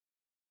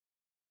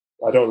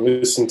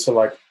listen to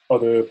like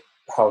other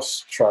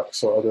house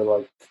tracks or other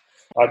like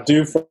I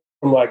do from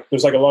like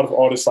there's like a lot of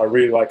artists I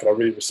really like and I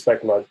really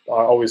respect and I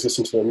always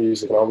listen to their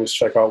music and I always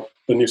check out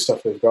the new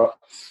stuff they've got.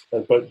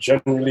 But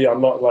generally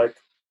I'm not like,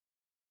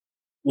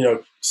 you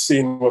know,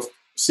 seeing what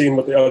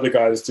the other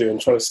guys do and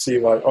trying to see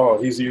like,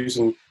 oh, he's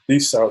using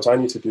these sounds, I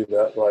need to do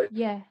that. Like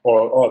Yeah. or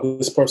oh,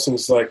 this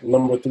person's like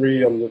number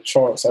 3 on the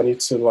charts, I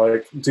need to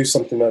like do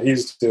something that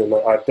he's doing.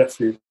 Like I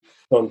definitely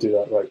don't do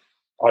that. Like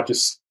I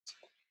just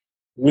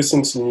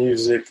listen to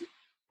music.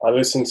 I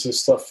listen to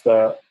stuff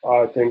that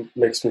I think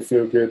makes me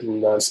feel good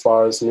and that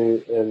inspires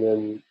me. And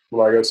then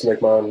when I go to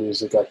make my own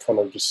music, I kind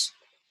of just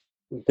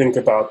think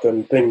about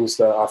them things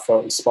that I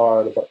felt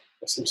inspired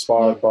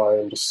by,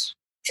 and just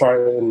try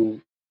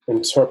and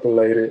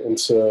interpolate it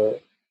into,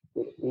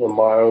 you know,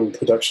 my own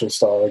production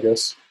style, I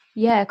guess.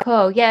 Yeah,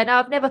 cool. Yeah, no,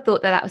 I've never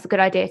thought that was a good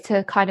idea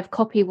to kind of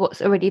copy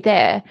what's already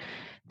there,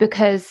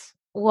 because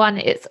one,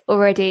 it's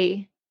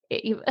already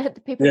the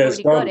people Yeah, have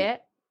it's already got done.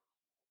 it.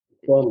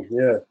 Done.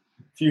 Yeah.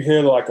 If you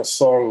hear like a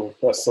song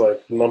that's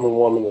like number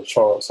 1 in the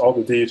charts, all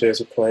the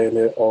DJs are playing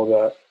it, all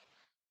that.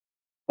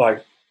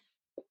 Like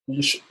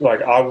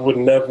like I would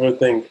never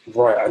think,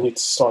 right, I need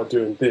to start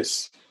doing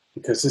this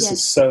because this Yeah,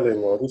 is selling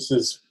or this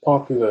is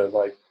popular.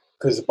 Like,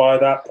 because by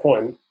that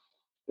point,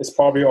 it's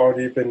probably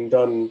already been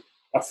done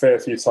a fair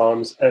few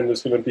times, and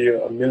there's going to be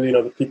a million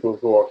other people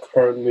who are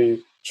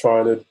currently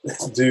trying to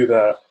do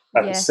that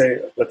yeah,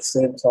 at the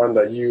same time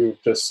that you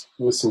just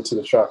listen to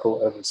the track or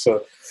whatever.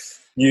 So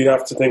you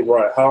have to think,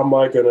 right, how am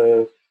I going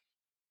to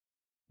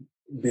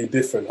be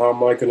different? How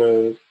am I going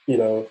to, you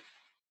know,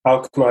 how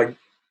can I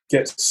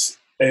get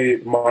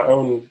my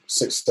own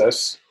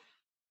success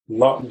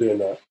not doing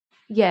that?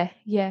 yeah,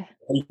 yeah,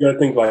 You got to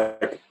think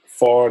like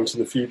far into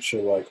the future.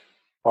 Like,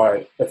 all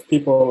right, if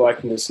people are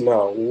liking this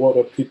now, what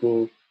are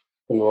people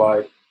going to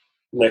like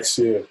next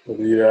year or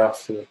the year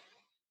after?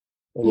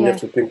 And you have yeah,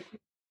 to think,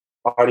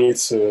 I need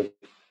to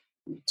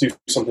do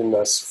something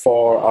that's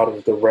far out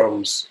of the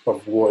realms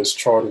of what is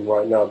charting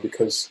right now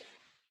because,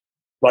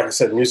 like I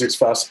said, music's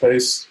fast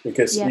paced. It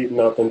gets yeah, eaten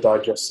up and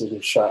digested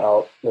and shut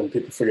out, and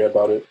people forget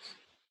about it.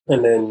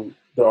 And then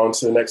they're on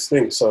to the next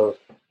thing. So,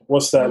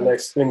 what's that yeah,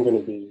 next thing going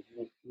to be?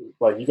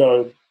 Like, you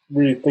got to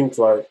really think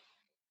like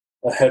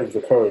ahead of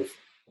the curve.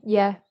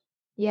 yeah,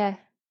 yeah.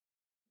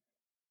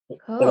 And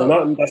Cool.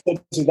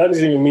 that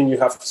doesn't even mean you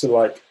have to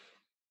like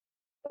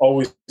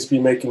always be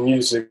making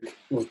music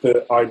with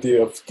the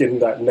idea of getting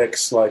that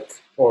next like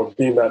or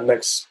being that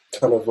next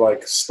kind of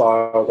like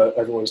style that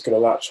everyone's going to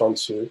latch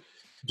onto.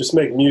 Just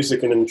make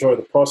music and enjoy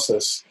the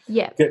process.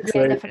 Yeah, Get yeah,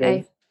 creative.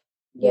 definitely.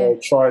 Yeah,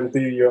 Try and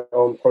be your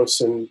own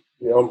person,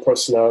 your own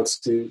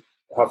personality.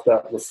 Have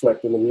that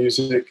reflect in the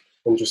music,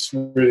 and just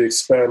really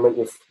experiment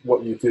with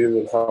what you do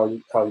and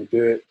how you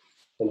do it,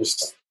 and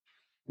just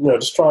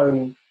just try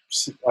and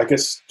I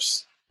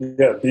guess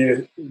yeah,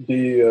 be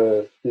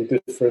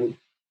different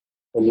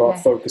and not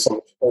yeah, focus on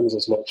the trends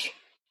as much.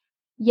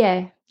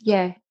 yeah,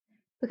 yeah.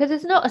 Because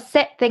it's not a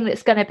set thing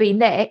that's going to be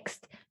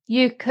next.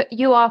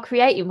 You are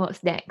creating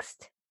what's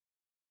next.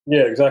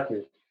 Yeah,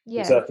 exactly,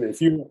 Yeah, exactly.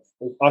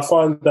 I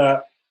find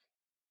that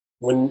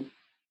when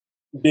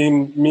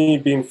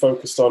being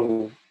focused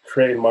on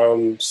creating my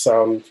own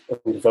sound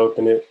and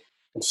developing it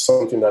into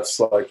something that's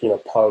like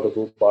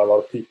palatable by a lot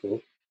of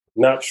people,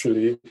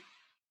 naturally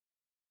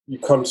you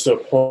come to a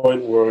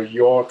point where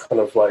you're kind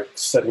of like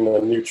setting a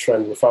new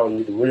trend without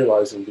even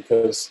realizing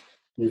because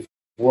you've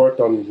worked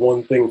on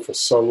one thing for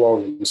so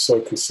long and so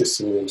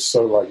consistently and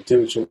so like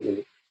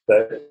diligently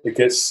that it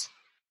gets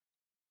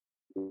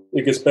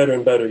better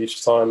and better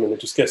each time, and it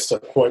just gets to a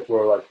point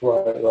where like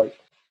right, like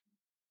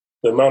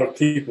the amount of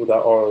people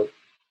that are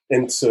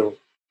into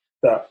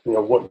that,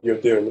 what you're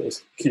doing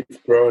is keeps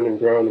growing and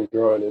growing and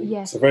growing, and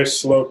yeah, it's a very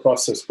slow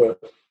process, but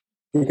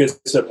you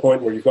get to a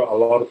point where you've got a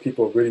lot of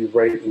people really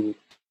rating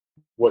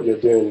what you're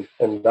doing,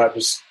 and that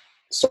just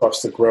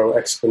starts to grow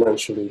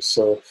exponentially.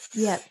 So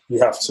yeah, you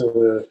have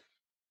to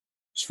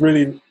just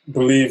really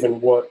believe in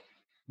what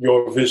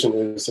your vision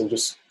is and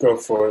just go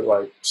for it.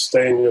 Like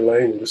stay in your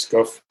lane and just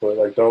go for it.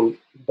 Like don't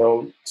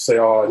say,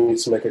 oh, I need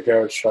to make a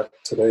garage track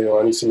today,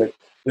 or I need to make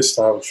this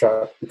style of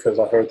track because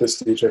I heard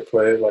this DJ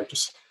play it. Like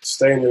just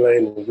stay in your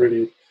lane and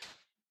really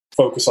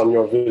focus on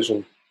your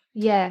vision.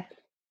 yeah.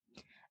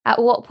 At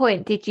what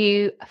point did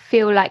you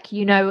feel like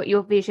you know what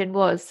your vision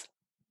was?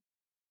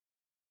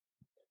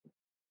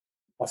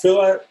 I feel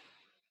like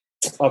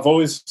I've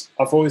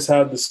always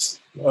had this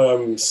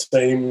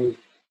same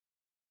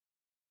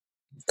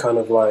kind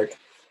of like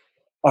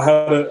I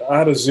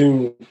had a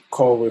Zoom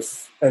call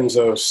with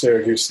Enzo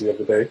Siragusa the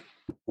other day.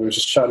 We were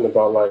just chatting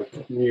about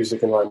like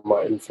music and like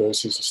my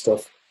influences and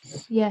stuff.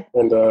 Yeah,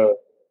 And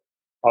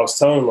I was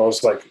telling him, I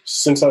was like,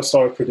 since I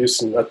started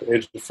producing at the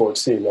age of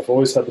 14, I've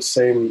always had the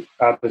same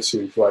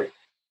attitude. Like,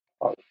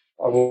 I,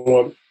 I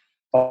want,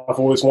 I've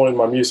always wanted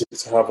my music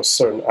to have a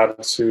certain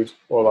attitude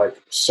or like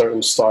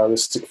certain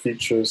stylistic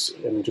features,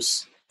 and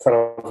just kind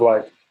of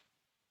like,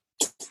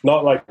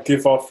 not like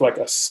give off like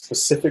a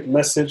specific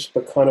message,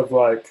 but kind of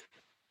like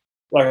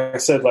I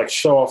said, like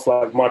show off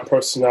like my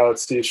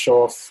personality,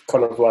 show off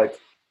kind of like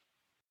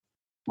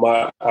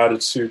my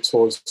attitude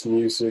towards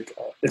music.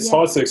 It's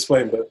hard to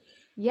explain, but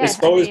it's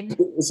always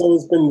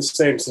been the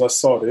same since I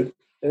started.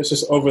 It's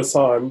just over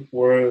time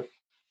where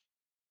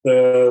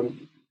the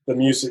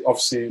music,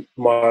 obviously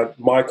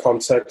my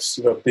context,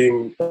 you know,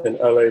 being in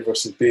LA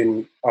versus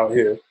being out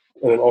here,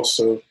 and then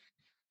also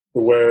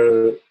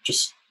where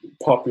just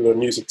popular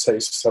music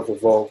tastes have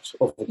evolved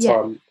over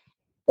time.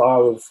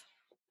 Style of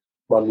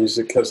my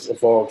music has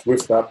evolved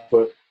with that,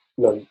 but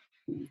you know,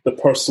 the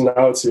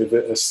personality of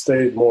it has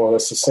stayed more or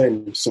less the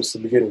same since the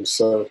beginning.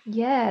 So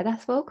yeah,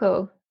 that's so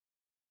cool.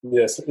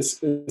 Yes, it's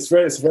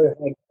very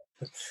hard.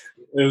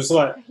 It was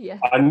like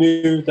I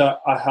knew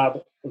that I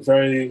had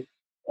very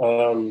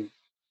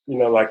you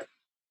know, like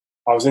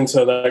I was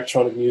into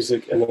electronic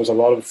music, and there was a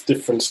lot of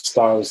different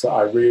styles that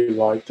I really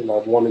liked, and I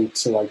wanted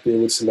to like be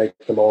able to make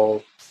them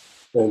all.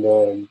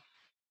 And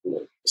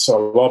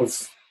so a lot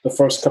of the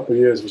first couple of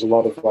years was a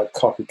lot of like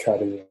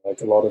copycatting,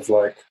 like a lot of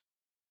like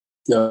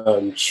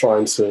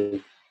trying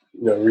to,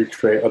 you know,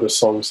 recreate other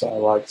songs that I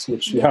liked,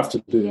 which you have to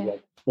do.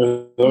 Like,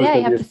 you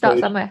have to start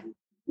somewhere.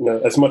 You know,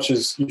 as much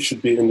as you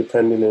should be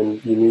independent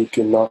and unique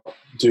and not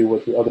do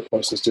what the other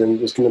person's doing,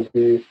 there's going to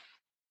be,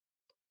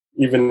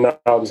 even now,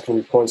 there's going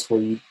to be points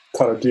where you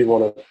kind of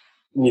do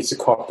need to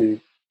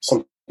copy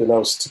something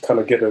else to kind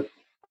of get an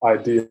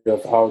idea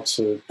of how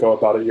to go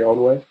about it your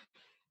own way.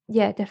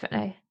 Yeah,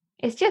 definitely.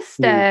 It's just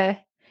to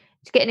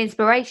get an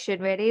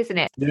inspiration, really, isn't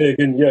it?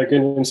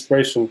 Getting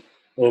inspiration.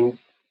 And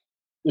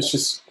it's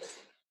just,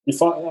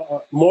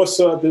 more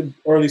so at the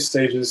early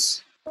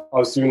stages, I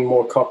was doing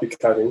more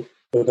copycatting.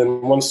 But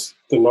then once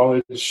the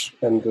knowledge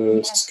and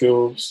the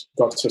skills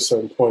got to a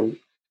certain point,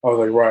 I was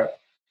like, right,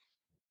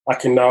 I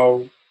can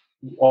now,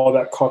 all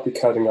that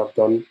copycatting I've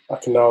done, I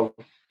can now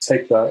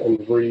take that and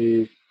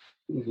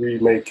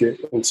remake it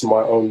into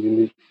my own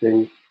unique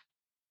thing.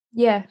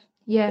 Yeah.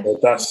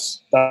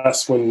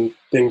 That's when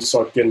things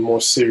started getting more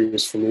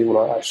serious for me, when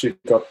I actually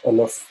got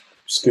enough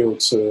skill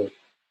to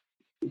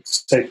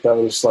take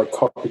those like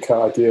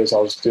copycat ideas I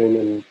was doing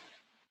and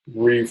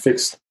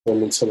refix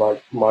them into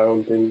like my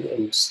own thing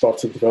and start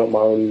to develop my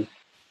own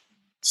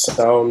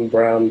sound,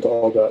 brand,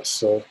 all that.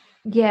 So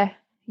yeah,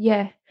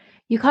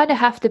 you kind of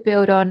have to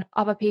build on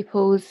other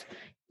people's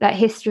like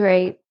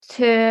history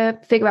to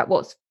figure out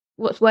what's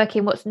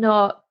working, what's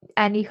not,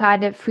 and you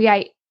kind of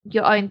create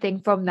your own thing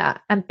from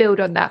that and build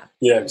on that.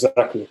 Yeah,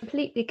 exactly.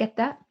 Completely get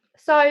that.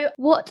 So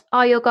what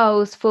are your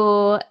goals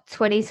for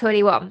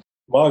 2021?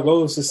 My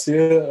goals this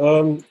year,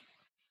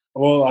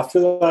 well, I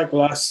feel like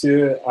last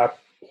year I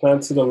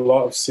planted a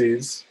lot of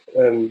seeds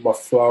and my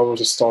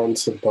flowers are starting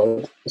to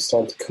bud, they're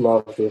starting to come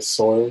out of the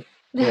soil.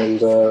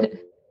 And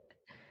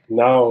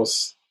now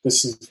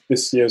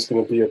this year is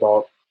going to be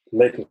about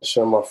making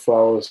sure my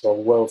flowers are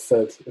well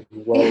fed and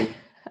well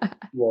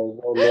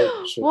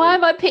nurtured. Why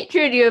am I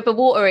picturing you with a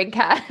watering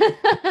can?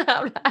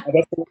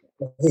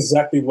 That's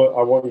exactly what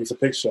I want you to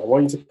picture. I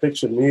want you to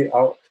picture me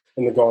out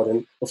in the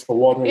garden with a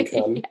watering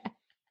can.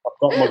 I've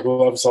got my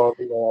gloves on,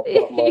 I've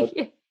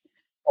got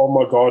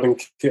all my garden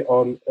kit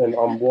on, and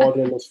I'm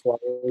watering those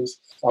flowers.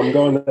 I'm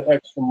going the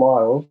extra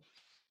mile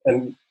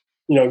and,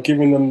 you know,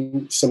 giving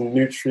them some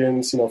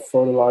nutrients, you know,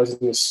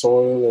 fertilizing the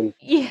soil and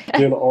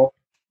doing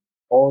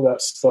all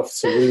that stuff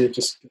to really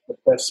just get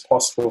the best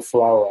possible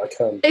flower I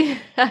can.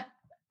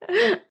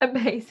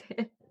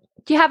 Amazing.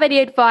 Do you have any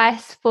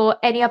advice for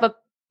any other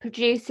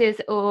producers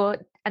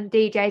and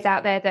DJs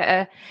out there that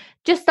are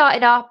just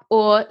starting up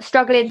or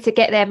struggling to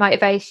get their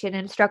motivation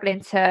and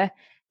struggling to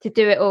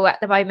do it all at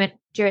the moment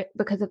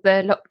because of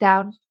the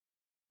lockdown?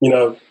 You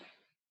know,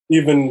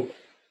 even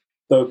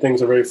though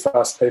things are very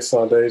fast-paced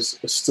nowadays,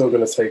 it's still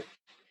going to take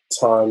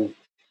time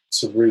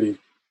to really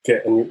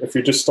get. And if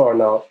you're just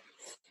starting out,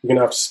 you're going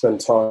to have to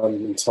spend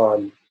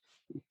time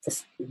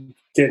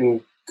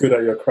getting good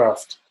at your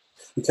craft.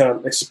 You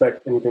can't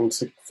expect anything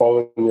to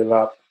fall in your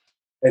lap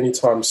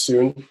anytime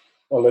soon,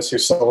 unless you're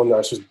someone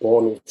that's just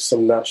born with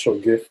some natural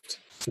gift.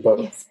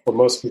 But for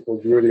most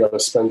people, you really got to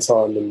spend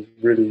time and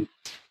really,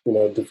 you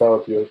know,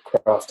 develop your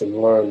craft and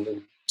learn,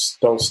 and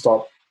just don't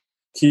stop.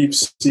 Keep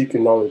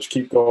seeking knowledge.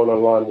 Keep going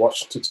online,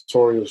 watching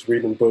tutorials,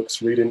 reading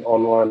books, reading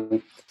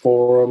online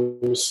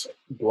forums,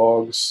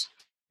 blogs,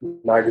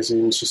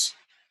 magazines. Just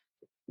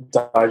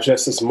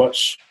digest as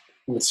much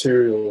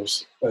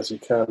materials as you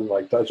can.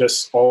 Like,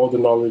 digest all the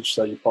knowledge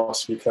that you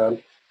possibly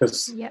can,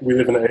 because we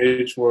live in an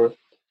age where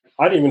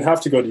I didn't even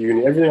have to go to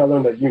uni. Everything I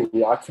learned at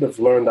uni, I could have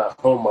learned at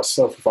home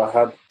myself if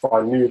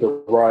I knew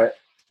the right,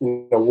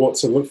 you know, what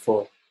to look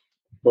for.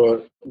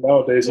 But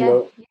nowadays, you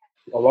know,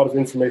 a lot of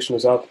information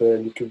is out there,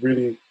 and you could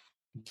really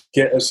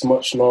get as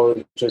much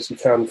knowledge as you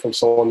can from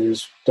someone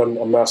who's done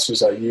a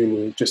master's at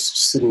uni,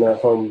 just sitting at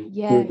home,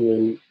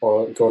 Googling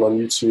or going on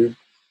YouTube.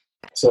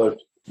 So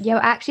you're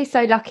actually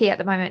so lucky at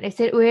the moment.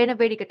 We're in a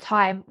really good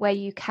time where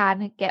you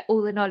can get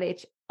all the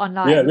knowledge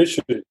online. Yeah,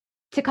 literally.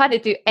 To kind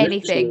of do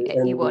anything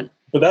that you want.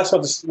 But that's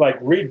not just like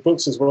read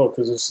books as well,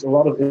 because there's a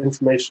lot of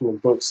information in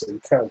books that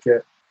you can't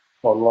get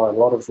online. A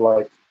lot of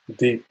like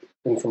deep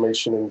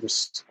information and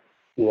just,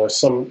 you know,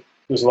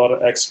 there's a lot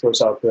of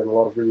experts out there and a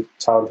lot of really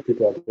talented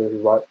people out there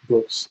who write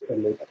books,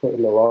 and they put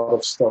in a lot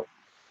of stuff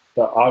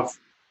that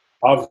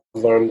I've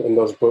learned in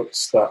those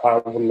books that I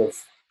wouldn't have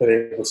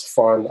been able to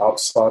find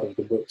outside of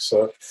the book.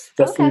 So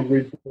definitely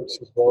read the books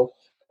as well.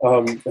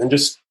 And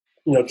just,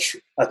 you know,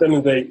 at the end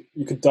of the day,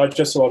 you could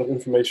digest a lot of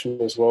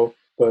information as well,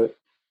 but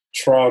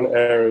trial and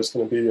error is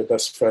going to be your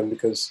best friend,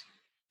 because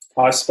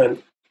I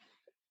spent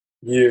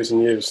years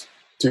and years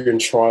doing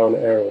trial and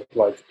error,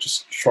 like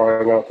just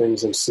trying out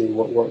things and seeing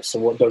what works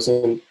and what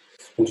doesn't,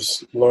 and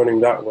just learning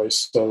that way.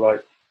 So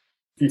like,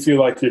 if you feel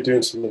like you're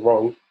doing something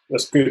wrong,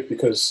 that's good,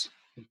 because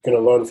you're going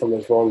to learn from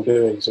those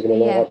wrongdoings. You're going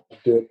to learn how to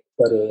do it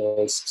better,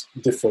 or it's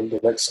different the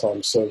next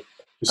time. So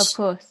just of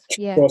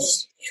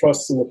course,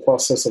 trust in the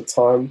process of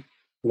time.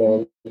 You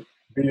know,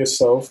 be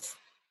yourself.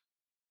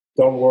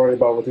 Don't worry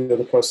about what the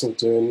other person's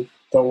doing.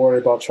 Don't worry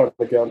about trying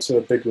to get onto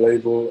a big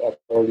label at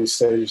early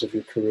stages of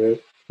your career.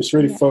 Just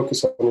really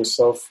focus on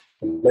yourself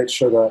and make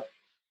sure that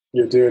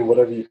you're doing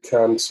whatever you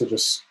can to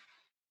just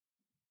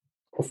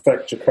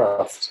perfect your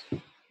craft.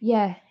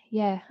 Yeah.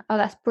 Oh,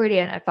 that's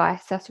brilliant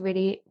advice. That's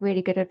really,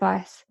 really good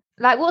advice.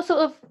 Like, what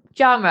sort of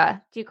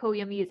genre do you call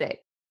your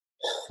music?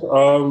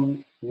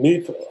 I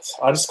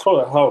just call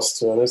it house,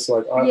 to be honest.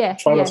 Like, I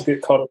try not to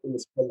get caught up in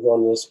the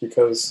genres,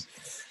 because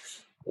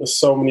there's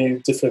so many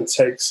different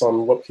takes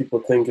on what people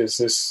think is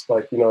this.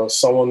 Like, you know,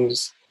 someone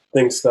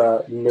thinks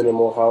that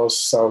minimal house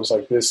sounds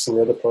like this, and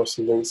the other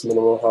person thinks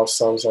minimal house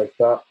sounds like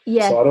that.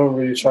 Yeah. So I don't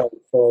really try to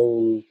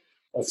claim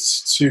a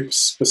too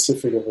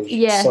specific of a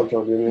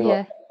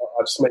subgenre.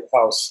 I just make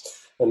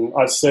house. And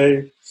I'd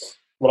say,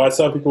 when I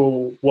tell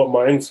people what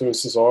my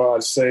influences are,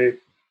 I'd say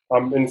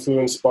I'm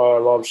influenced by a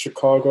lot of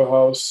Chicago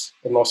house,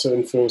 and also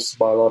influenced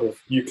by a lot of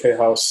UK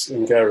house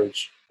and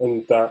garage.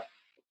 And that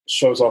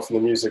shows off in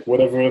the music.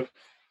 Whatever,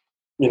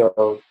 you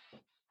know,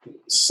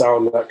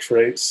 sound that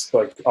creates,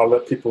 like, I'll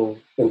let people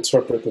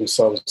interpret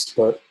themselves,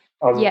 but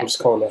I'm just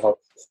calling it house.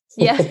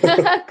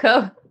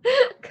 Cool.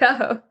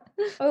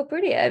 Oh,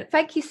 brilliant.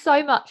 Thank you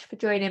so much for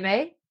joining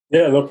me.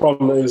 Yeah, no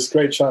problem. It was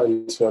great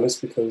chatting, to be honest,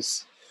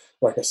 because,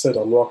 like I said,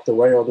 I'm locked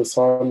away all the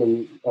time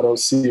and I don't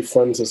see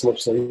friends as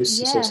much as I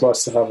used to, so it's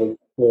nice to have a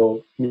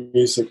little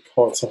music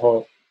heart to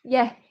heart.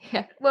 Yeah.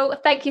 Well,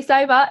 thank you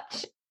so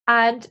much,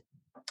 and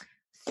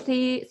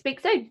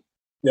speak soon.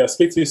 Yeah,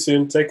 speak to you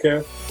soon. Take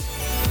care.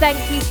 Thank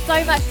you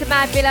so much to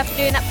Mad Villa for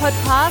doing that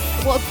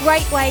podcast. What a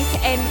great way to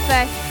end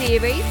first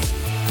series.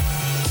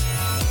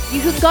 You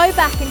can go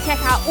back and check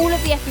out all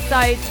of the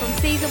episodes from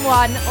season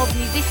 1 of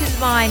Musician's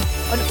Mind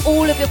on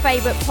all of your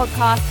favourite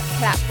podcast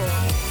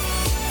platforms.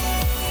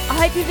 I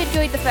hope you've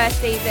enjoyed the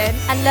first season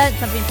and learned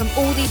something from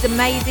all these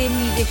amazing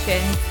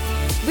musicians.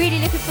 Really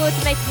looking forward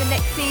to making the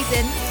next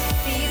season.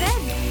 See you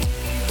then.